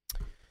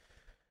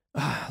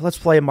 Let's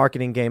play a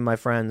marketing game, my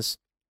friends.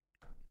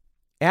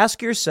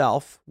 Ask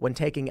yourself when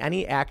taking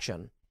any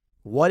action,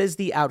 what is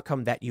the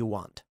outcome that you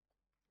want?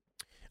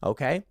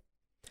 Okay.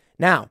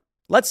 Now,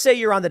 let's say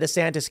you're on the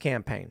DeSantis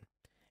campaign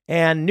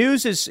and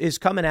news is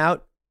coming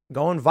out,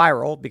 going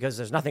viral because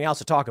there's nothing else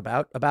to talk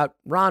about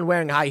Ron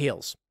wearing high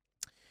heels.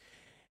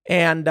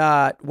 And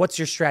what's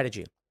your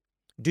strategy?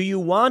 Do you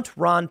want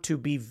Ron to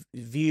be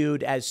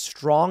viewed as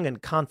strong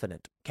and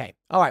confident? Okay.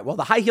 All right. Well,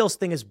 the high heels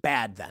thing is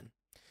bad then.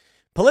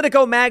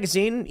 Politico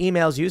magazine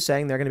emails you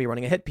saying they're going to be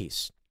running a hit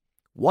piece.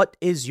 What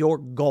is your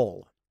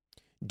goal?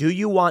 Do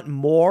you want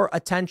more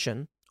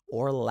attention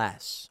or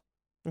less?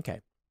 Okay.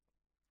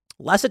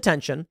 Less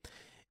attention.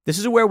 This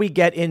is where we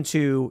get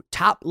into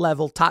top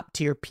level, top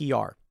tier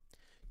PR.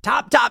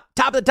 Top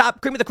of the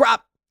top, cream of the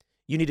crop.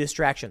 You need a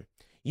distraction.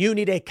 You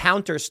need a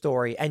counter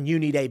story and you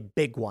need a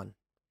big one.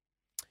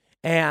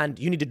 And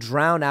you need to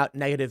drown out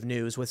negative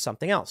news with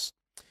something else.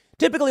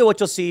 Typically what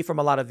you'll see from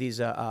a lot of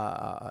these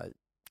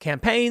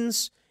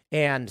campaigns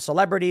and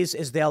celebrities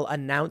is they'll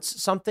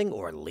announce something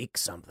or leak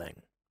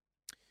something.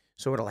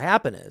 So what'll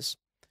happen is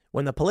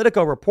when the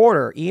Politico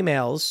reporter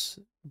emails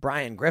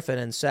Brian Griffin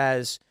and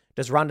says,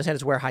 does Ron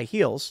DeSantis wear high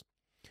heels?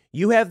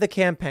 You have the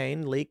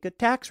campaign leak a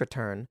tax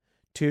return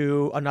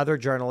to another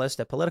journalist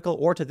at Political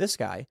or to this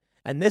guy.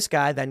 And this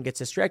guy then gets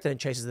distracted and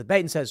chases the bait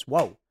and says,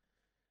 whoa,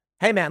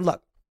 hey, man,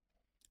 look,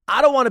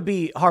 I don't want to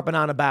be harping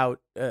on about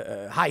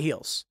high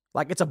heels.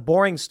 Like, it's a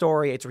boring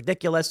story. It's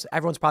ridiculous.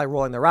 Everyone's probably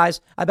rolling their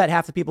eyes. I bet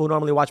half the people who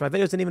normally watch my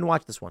videos didn't even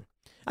watch this one.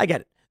 I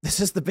get it. This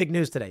is the big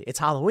news today. It's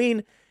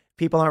Halloween.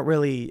 People aren't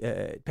really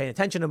paying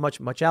attention to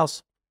much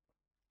else.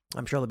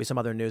 I'm sure there'll be some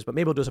other news, but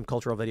maybe we'll do some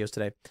cultural videos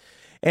today.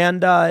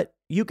 And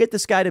you get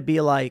this guy to be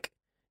like,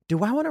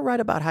 do I want to write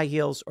about high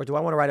heels or do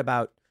I want to write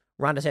about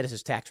Ron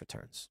DeSantis' tax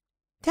returns?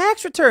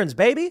 Tax returns,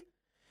 baby.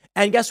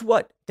 And guess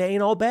what? They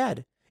ain't all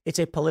bad. It's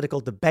a political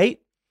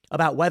debate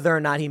about whether or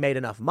not he made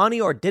enough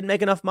money or didn't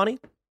make enough money.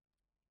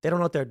 They don't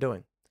know what they're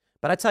doing.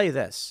 But I tell you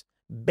this,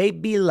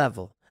 baby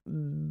level,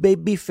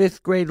 baby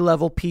 5th grade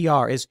level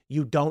PR is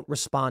you don't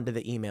respond to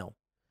the email.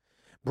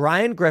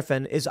 Brian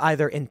Griffin is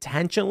either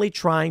intentionally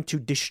trying to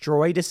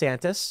destroy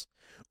DeSantis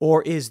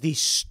or is the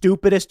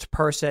stupidest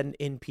person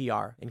in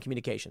PR, in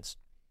communications.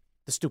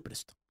 The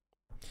stupidest.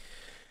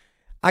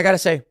 I got to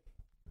say,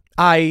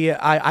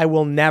 I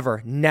will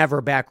never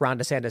back Ron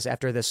DeSantis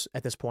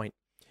at this point,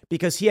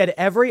 because he had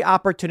every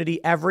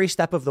opportunity every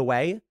step of the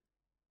way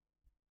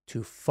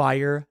to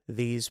fire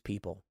these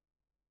people.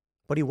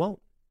 But he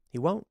won't. He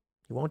won't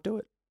do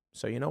it.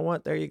 So you know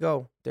what? There you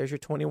go. There's your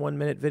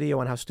 21-minute video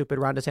on how stupid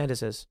Ron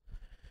DeSantis is.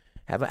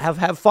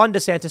 Have fun,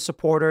 DeSantis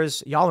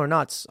supporters. Y'all are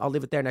nuts. I'll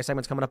leave it there. Next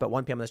segment's coming up at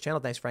 1 p.m. on this channel.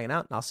 Thanks for hanging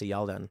out, and I'll see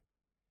y'all then.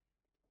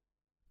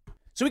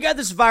 So we got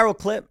this viral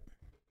clip.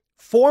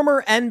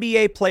 Former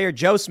NBA player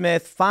Joe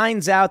Smith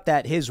finds out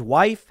that his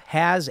wife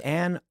has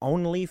an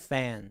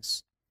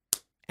OnlyFans.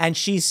 And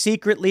she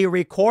secretly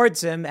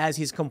records him as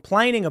he's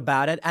complaining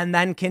about it and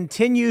then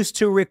continues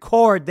to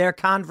record their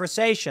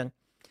conversation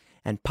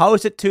and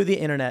post it to the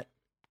internet.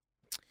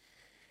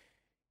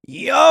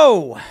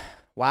 Yo!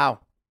 Wow.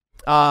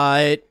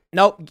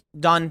 Nope,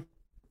 done.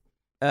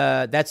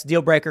 That's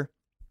deal breaker.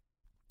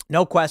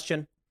 No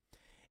question.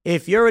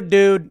 If you're a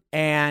dude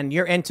and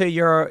you're into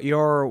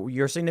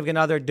your significant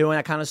other doing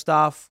that kind of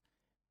stuff,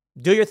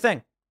 do your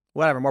thing.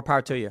 Whatever, more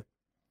power to you.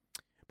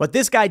 But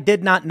this guy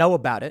did not know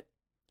about it.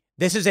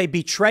 This is a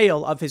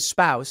betrayal of his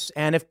spouse.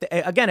 And if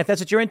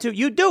that's what you're into,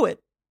 you do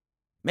it.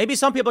 Maybe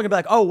some people are gonna be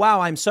like, "Oh wow,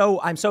 I'm so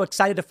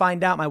excited to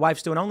find out my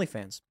wife's doing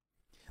OnlyFans."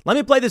 Let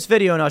me play this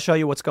video and I'll show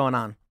you what's going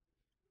on.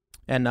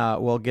 And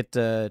we'll get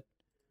to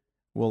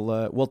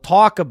we'll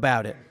talk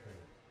about it.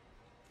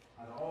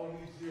 Out of all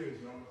these years,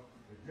 you know,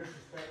 the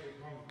disrespect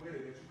that comes with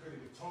it, that you couldn't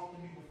even talk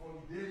to me before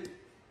you did it,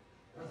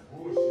 that's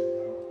bullshit,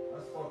 yo.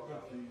 That's fucked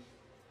up, Keith.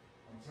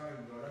 I'm telling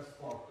you, bro, that's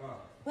fucked up.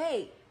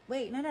 Wait,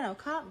 no.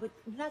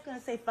 You're not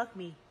gonna say fuck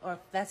me or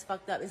that's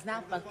fucked up. It's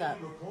not fucked up.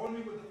 You recording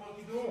me? What the fuck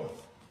you doing?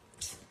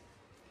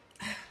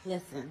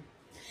 Listen,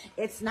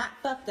 it's not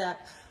fucked up,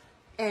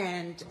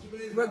 and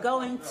we're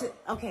going to.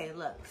 Okay,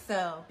 look.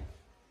 So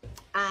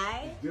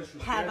I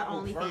have an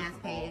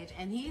OnlyFans page,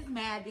 and he's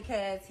mad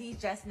because he's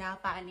just now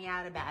finding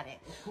out about it.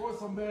 Of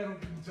course I'm mad. I'm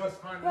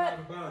just finding out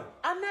about it.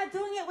 I'm not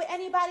doing it with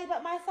anybody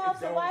but myself,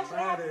 so why should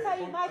I have to tell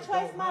you my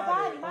choice, my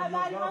body, my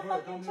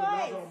fucking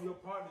choice? I'm your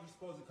partner. You're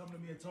supposed to come to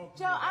me and talk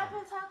to me. Joe, I've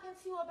been talking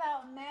to you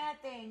about mad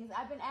things.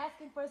 I've been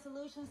asking for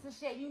solutions to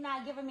shit. You're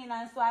not giving me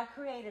none, so I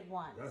created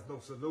one. That's no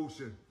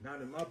solution.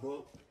 Not in my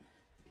book.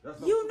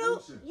 That's no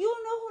solution. You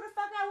knew who the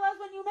fuck I was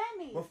when you met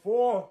me.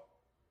 Before,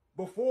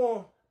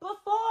 and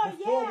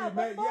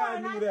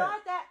I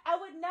thought that I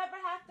would never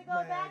have to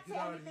go back to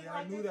anything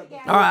like this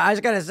again. All right, I'm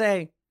just gonna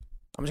say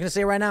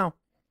it right now.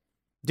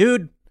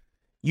 Dude,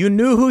 you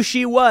knew who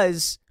she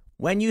was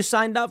when you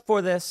signed up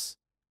for this.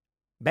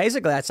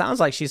 Basically, that sounds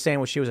like she's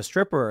saying she was a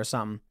stripper or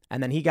something,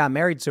 and then he got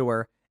married to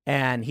her,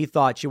 and he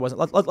thought she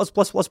wasn't. Let's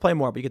play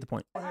more, but you get the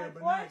point.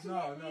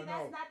 Unfortunately,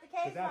 that's not the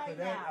case right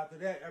now. After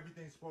that,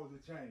 everything's supposed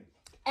to change.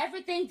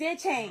 Everything did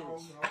change. No.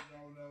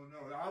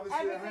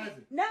 Obviously it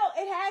hasn't. No,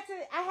 it had to.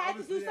 I had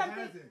to do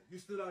something. Hasn't. You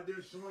stood out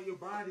there showing your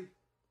body.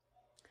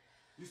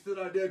 You stood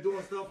out there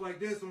doing stuff like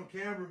this on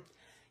camera.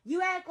 You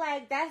act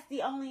like that's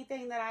the only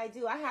thing that I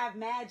do. I have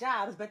mad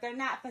jobs, but they're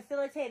not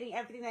facilitating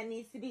everything that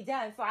needs to be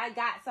done. So I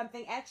got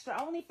something extra.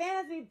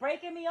 OnlyFans be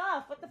breaking me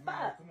off. What the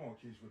fuck? Come on,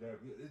 Keish, with that.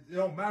 It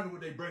don't matter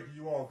what they breaking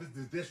you off. It's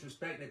the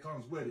disrespect that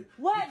comes with it.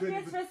 What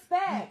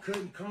disrespect? You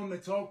couldn't come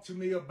and talk to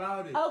me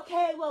about it.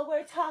 Okay, well,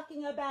 we're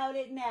talking about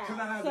it now. Because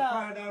I had to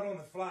find out on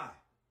the fly.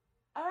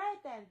 All right,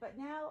 then. But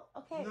now,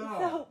 okay. No,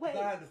 so wait.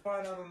 I had to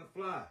find out on the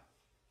fly.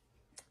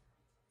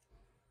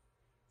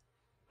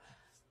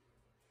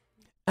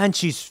 And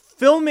she's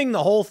filming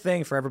the whole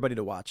thing for everybody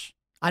to watch.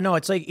 I know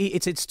it's like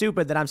it's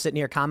stupid that I'm sitting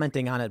here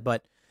commenting on it,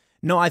 but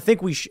no, I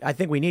think we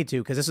need to,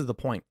 because this is the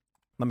point.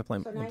 Let me play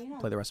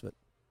the rest of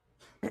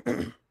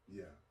it.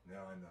 Yeah,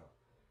 now I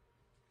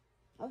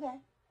know. Okay.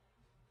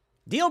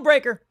 Deal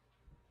breaker.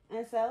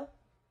 And so,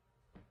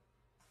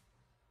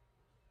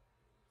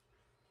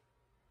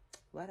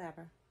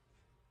 whatever.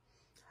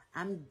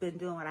 I've been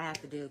doing what I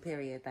have to do.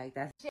 Period. Like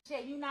that's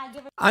shit. You not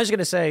giving. I'm just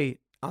gonna say.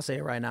 I'll say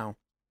it right now.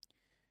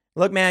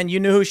 Look, man, you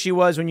knew who she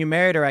was when you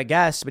married her, I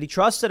guess, but he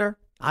trusted her.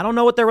 I don't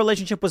know what their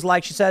relationship was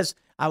like. She says,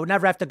 I would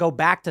never have to go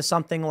back to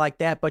something like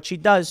that, but she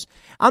does.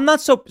 I'm not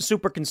so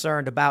super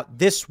concerned about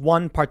this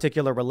one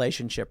particular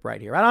relationship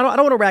right here. I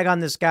don't want to rag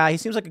on this guy. He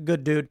seems like a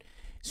good dude.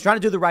 He's trying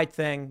to do the right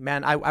thing.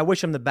 Man, I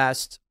wish him the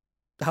best.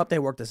 I hope they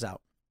work this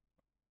out.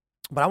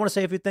 But I want to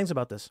say a few things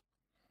about this.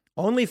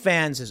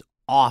 OnlyFans is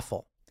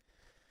awful.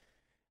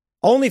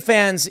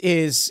 OnlyFans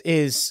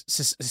is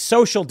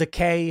social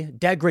decay,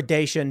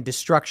 degradation,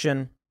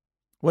 destruction.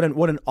 What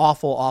an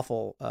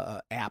awful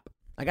app.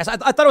 I guess I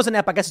thought it was an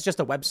app. I guess it's just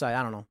a website.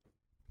 I don't know.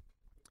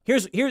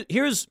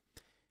 Here's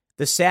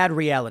the sad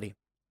reality.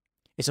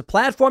 It's a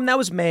platform that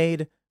was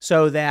made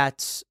so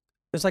that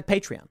it's like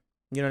Patreon.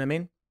 You know what I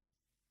mean?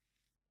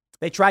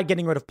 They tried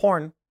getting rid of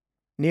porn,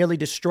 nearly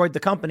destroyed the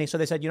company. So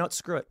they said, you know what,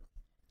 screw it.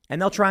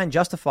 And they'll try and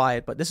justify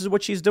it. But this is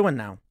what she's doing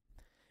now.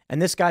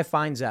 And this guy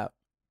finds out.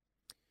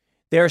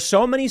 There are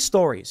so many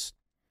stories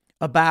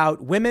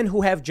about women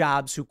who have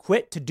jobs who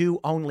quit to do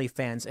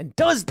OnlyFans. And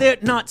does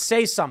that not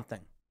say something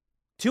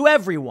to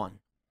everyone?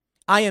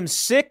 I am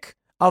sick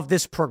of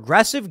this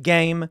progressive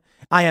game.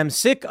 I am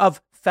sick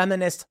of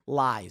feminist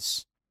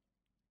lies.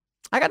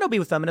 I got no beef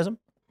with feminism.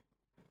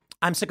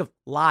 I'm sick of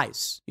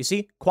lies. You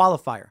see?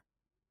 Qualifier.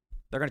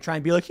 They're going to try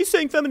and be like, he's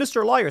saying feminists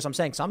are liars. I'm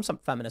saying some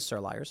feminists are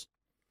liars.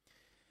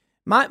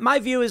 My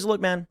view is, look,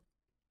 man,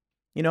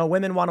 you know,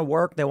 women want to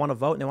work, they want to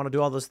vote, and they want to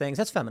do all those things.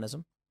 That's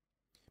feminism.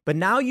 But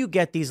now you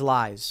get these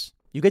lies.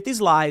 You get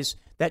these lies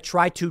that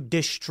try to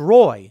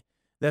destroy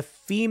the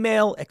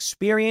female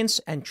experience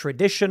and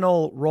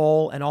traditional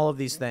role and all of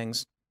these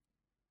things.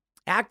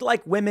 Act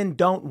like women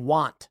don't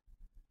want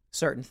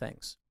certain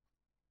things.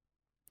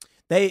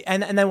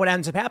 And then what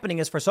ends up happening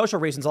is, for social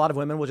reasons, a lot of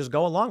women will just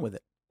go along with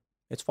it.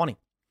 It's funny.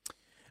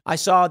 I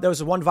saw there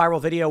was one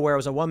viral video where it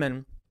was a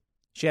woman.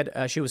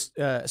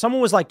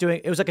 Someone was like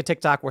doing, it was like a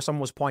TikTok where someone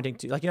was pointing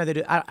to, like, you know, they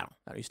do, I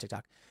don't use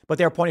TikTok, but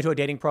they were pointing to a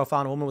dating profile,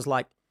 and a woman was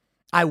like,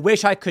 I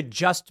wish I could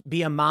just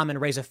be a mom and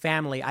raise a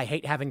family. I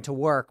hate having to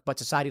work, but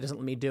society doesn't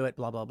let me do it,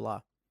 blah, blah,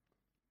 blah.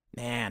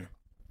 Man,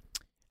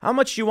 how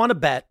much you want to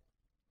bet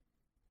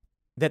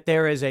that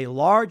there is a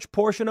large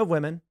portion of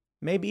women,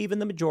 maybe even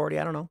the majority,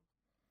 I don't know,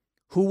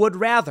 who would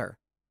rather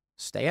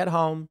stay at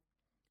home,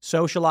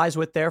 socialize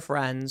with their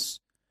friends,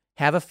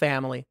 have a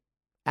family,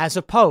 as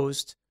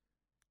opposed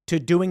to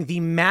doing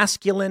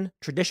the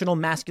traditional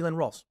masculine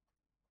roles.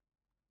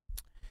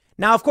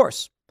 Now, of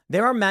course,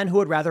 there are men who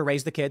would rather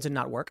raise the kids and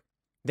not work.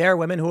 There are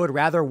women who would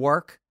rather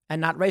work and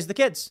not raise the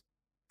kids.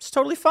 It's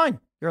totally fine.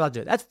 You're allowed to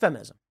do it. That's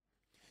feminism.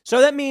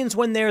 So that means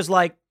when there's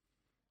like,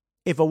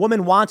 if a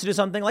woman wants to do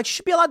something, like, she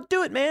should be allowed to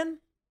do it, man.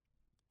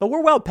 But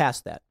we're well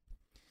past that.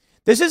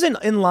 This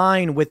isn't in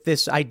line with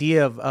this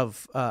idea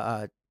of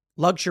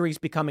luxuries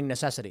becoming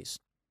necessities.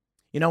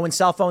 You know, when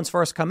cell phones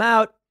first come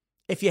out,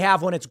 if you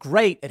have one, it's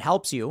great. It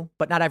helps you,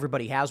 but not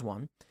everybody has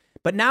one.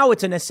 But now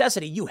it's a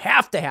necessity. You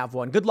have to have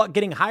one. Good luck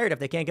getting hired if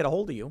they can't get a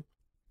hold of you,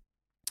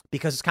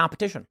 because it's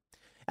competition.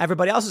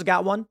 Everybody else has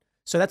got one.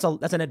 So that's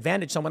an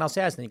advantage someone else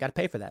has. Then you got to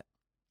pay for that.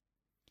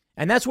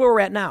 And that's where we're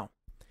at now.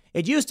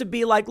 It used to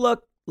be like,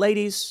 look,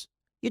 ladies,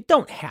 you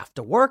don't have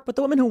to work, but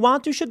the women who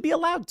want to should be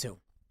allowed to.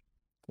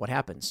 What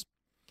happens?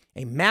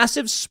 A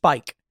massive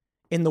spike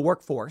in the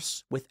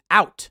workforce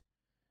without,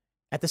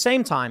 at the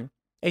same time,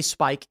 a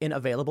spike in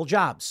available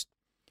jobs.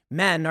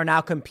 Men are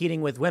now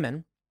competing with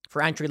women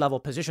for entry-level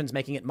positions,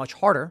 making it much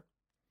harder.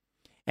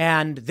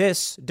 And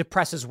this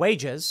depresses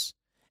wages.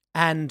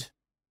 And,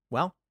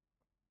 well,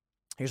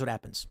 here's what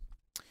happens.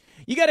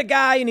 You got a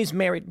guy and he's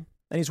married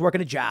and he's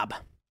working a job.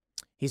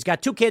 He's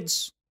got 2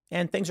 kids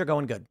and things are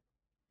going good.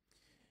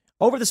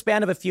 Over the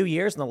span of a few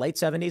years, in the late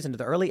 70s into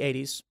the early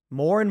 80s,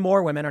 more and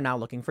more women are now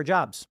looking for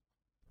jobs.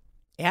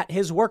 At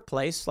his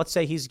workplace, let's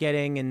say he's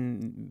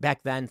getting,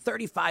 back then,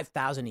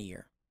 $35,000 a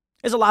year.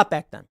 It's a lot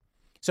back then.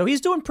 So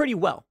he's doing pretty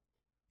well.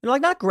 You know,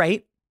 like, not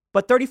great,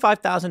 but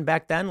 $35,000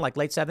 back then, like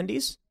late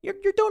 70s, you're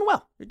doing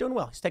well. You're doing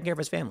well. He's taking care of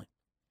his family.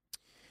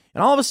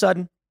 And all of a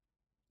sudden,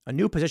 a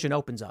new position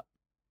opens up.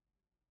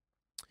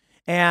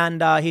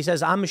 And he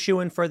says, I'm a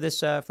shoo-in for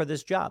this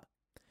job.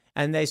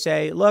 And they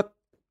say, look,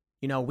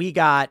 you know, we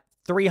got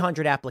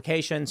 300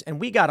 applications and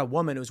we got a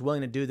woman who's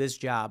willing to do this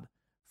job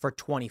for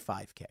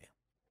 $25K.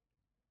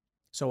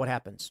 So what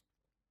happens?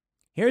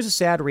 Here's a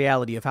sad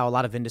reality of how a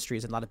lot of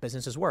industries and a lot of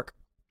businesses work.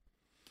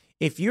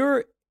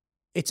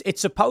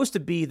 It's supposed to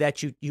be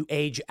that you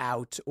age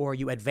out or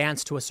you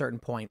advance to a certain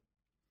point.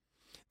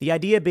 The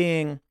idea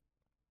being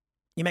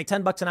you make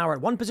 $10 an hour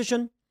at one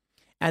position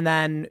and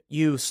then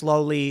you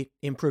slowly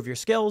improve your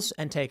skills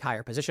and take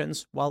higher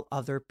positions while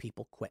other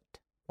people quit.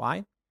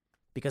 Why?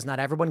 Because not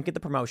everyone can get the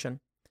promotion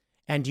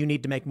and you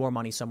need to make more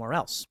money somewhere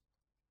else.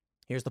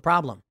 Here's the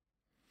problem.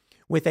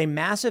 With a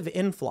massive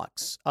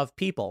influx of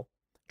people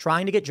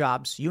trying to get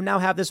jobs, you now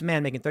have this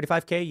man making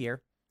 $35K a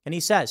year, and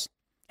he says,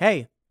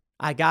 hey,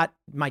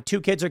 my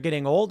 2 kids are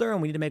getting older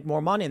and we need to make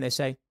more money. And they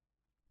say,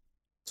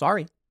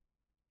 sorry,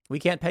 we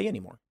can't pay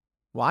anymore.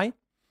 Why?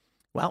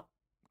 Well,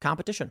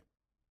 competition.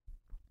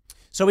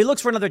 So he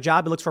looks for another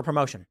job. He looks for a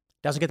promotion.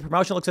 Doesn't get the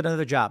promotion, looks at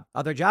another job.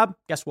 Other job,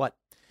 guess what?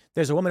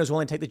 There's a woman who's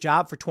willing to take the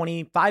job for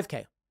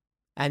 $25K.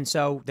 And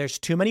so there's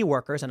too many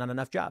workers and not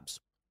enough jobs.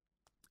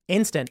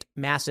 Instant,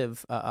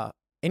 massive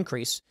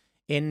increase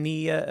in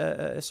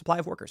the supply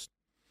of workers.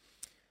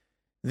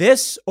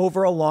 This,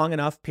 over a long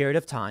enough period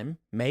of time,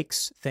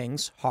 makes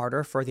things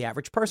harder for the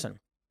average person.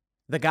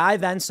 The guy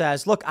then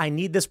says, look, I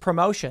need this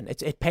promotion.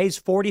 It pays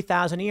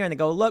 $40,000 a year. And they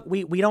go, look,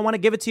 we don't want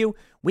to give it to you.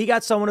 We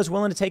got someone who's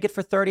willing to take it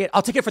for 38.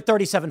 I'll take it for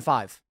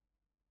 37.5.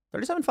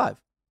 37.5.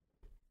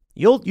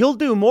 You'll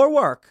do more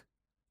work,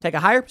 take a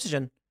higher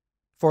position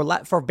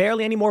for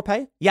barely any more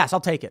pay. Yes,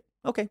 I'll take it.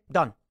 Okay,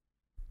 done.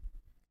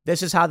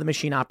 This is how the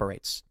machine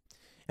operates.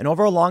 And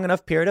over a long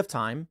enough period of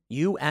time,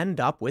 you end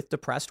up with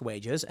depressed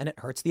wages and it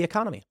hurts the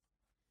economy.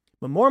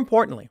 But more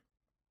importantly,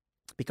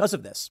 because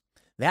of this,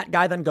 that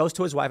guy then goes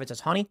to his wife and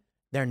says, honey,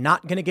 they're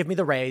not going to give me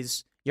the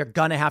raise. You're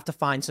going to have to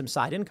find some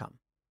side income.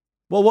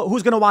 Well,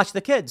 who's going to watch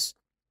the kids?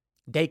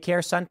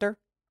 Daycare center,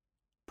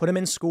 put them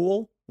in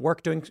school,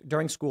 work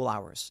during school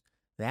hours.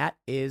 That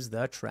is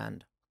the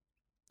trend.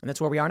 And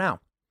that's where we are now.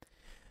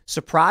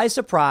 Surprise,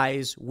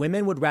 surprise,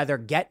 women would rather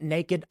get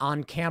naked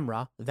on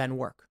camera than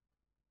work.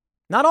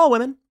 Not all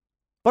women,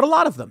 but a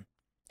lot of them.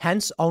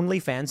 Hence,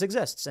 OnlyFans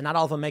exists, and not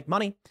all of them make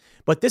money.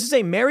 But this is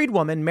a married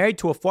woman married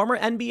to a former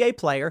NBA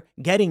player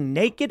getting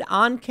naked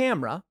on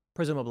camera,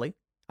 presumably.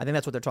 I think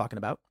that's what they're talking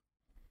about.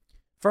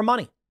 For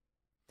money.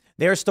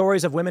 There are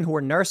stories of women who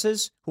are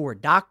nurses, who are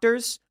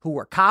doctors, who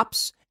are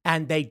cops,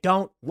 and they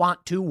don't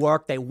want to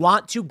work. They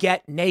want to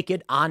get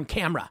naked on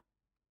camera.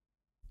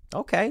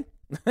 Okay.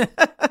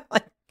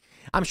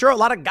 I'm sure a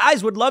lot of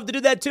guys would love to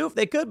do that too if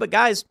they could. But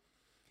guys,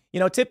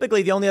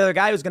 typically the only other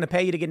guy who's going to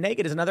pay you to get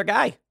naked is another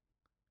guy.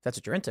 That's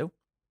what you're into.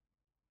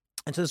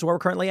 And so this is where we're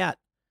currently at.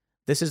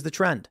 This is the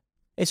trend.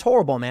 It's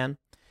horrible, man.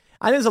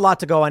 I think there's a lot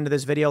to go into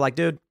this video. Like,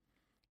 dude,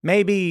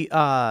 maybe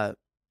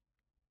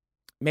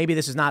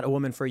this is not a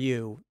woman for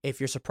you if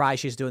you're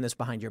surprised she's doing this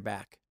behind your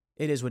back.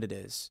 It is what it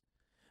is.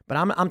 But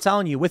I'm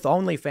telling you, with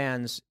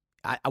OnlyFans,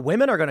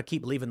 women are going to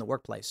keep leaving the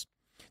workplace.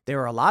 There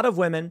are a lot of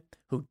women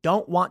who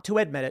don't want to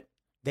admit it.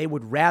 They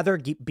would rather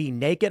be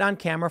naked on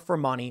camera for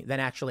money than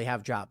actually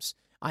have jobs.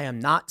 I am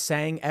not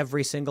saying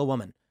every single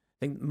woman.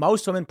 I think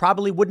most women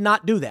probably would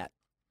not do that.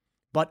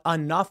 But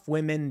enough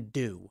women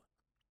do.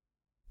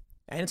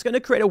 And it's going to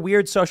create a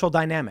weird social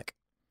dynamic.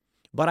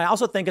 But I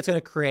also think it's going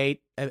to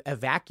create a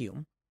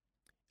vacuum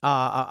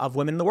of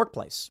women in the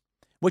workplace,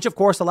 which, of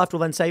course, the left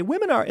will then say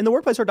women are in the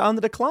workplace are on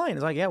the decline.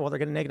 It's like, yeah, well, they're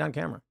getting naked on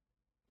camera.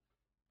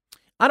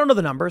 I don't know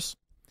the numbers.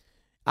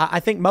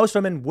 I think most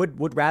women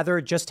would rather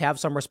just have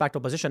some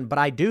respectable position. But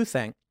I do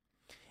think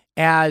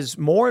as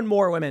more and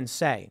more women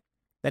say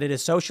that it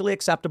is socially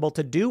acceptable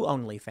to do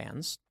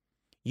OnlyFans,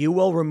 you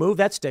will remove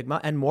that stigma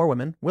and more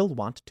women will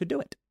want to do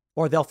it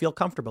or they'll feel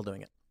comfortable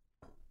doing it.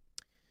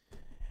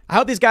 I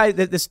hope these guys,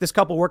 this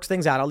couple works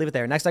things out. I'll leave it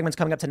there. Next segment's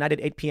coming up tonight at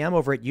 8 p.m.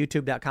 over at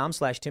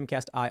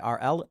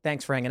youtube.com/TimcastIRL.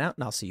 Thanks for hanging out,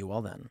 and I'll see you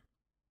all then.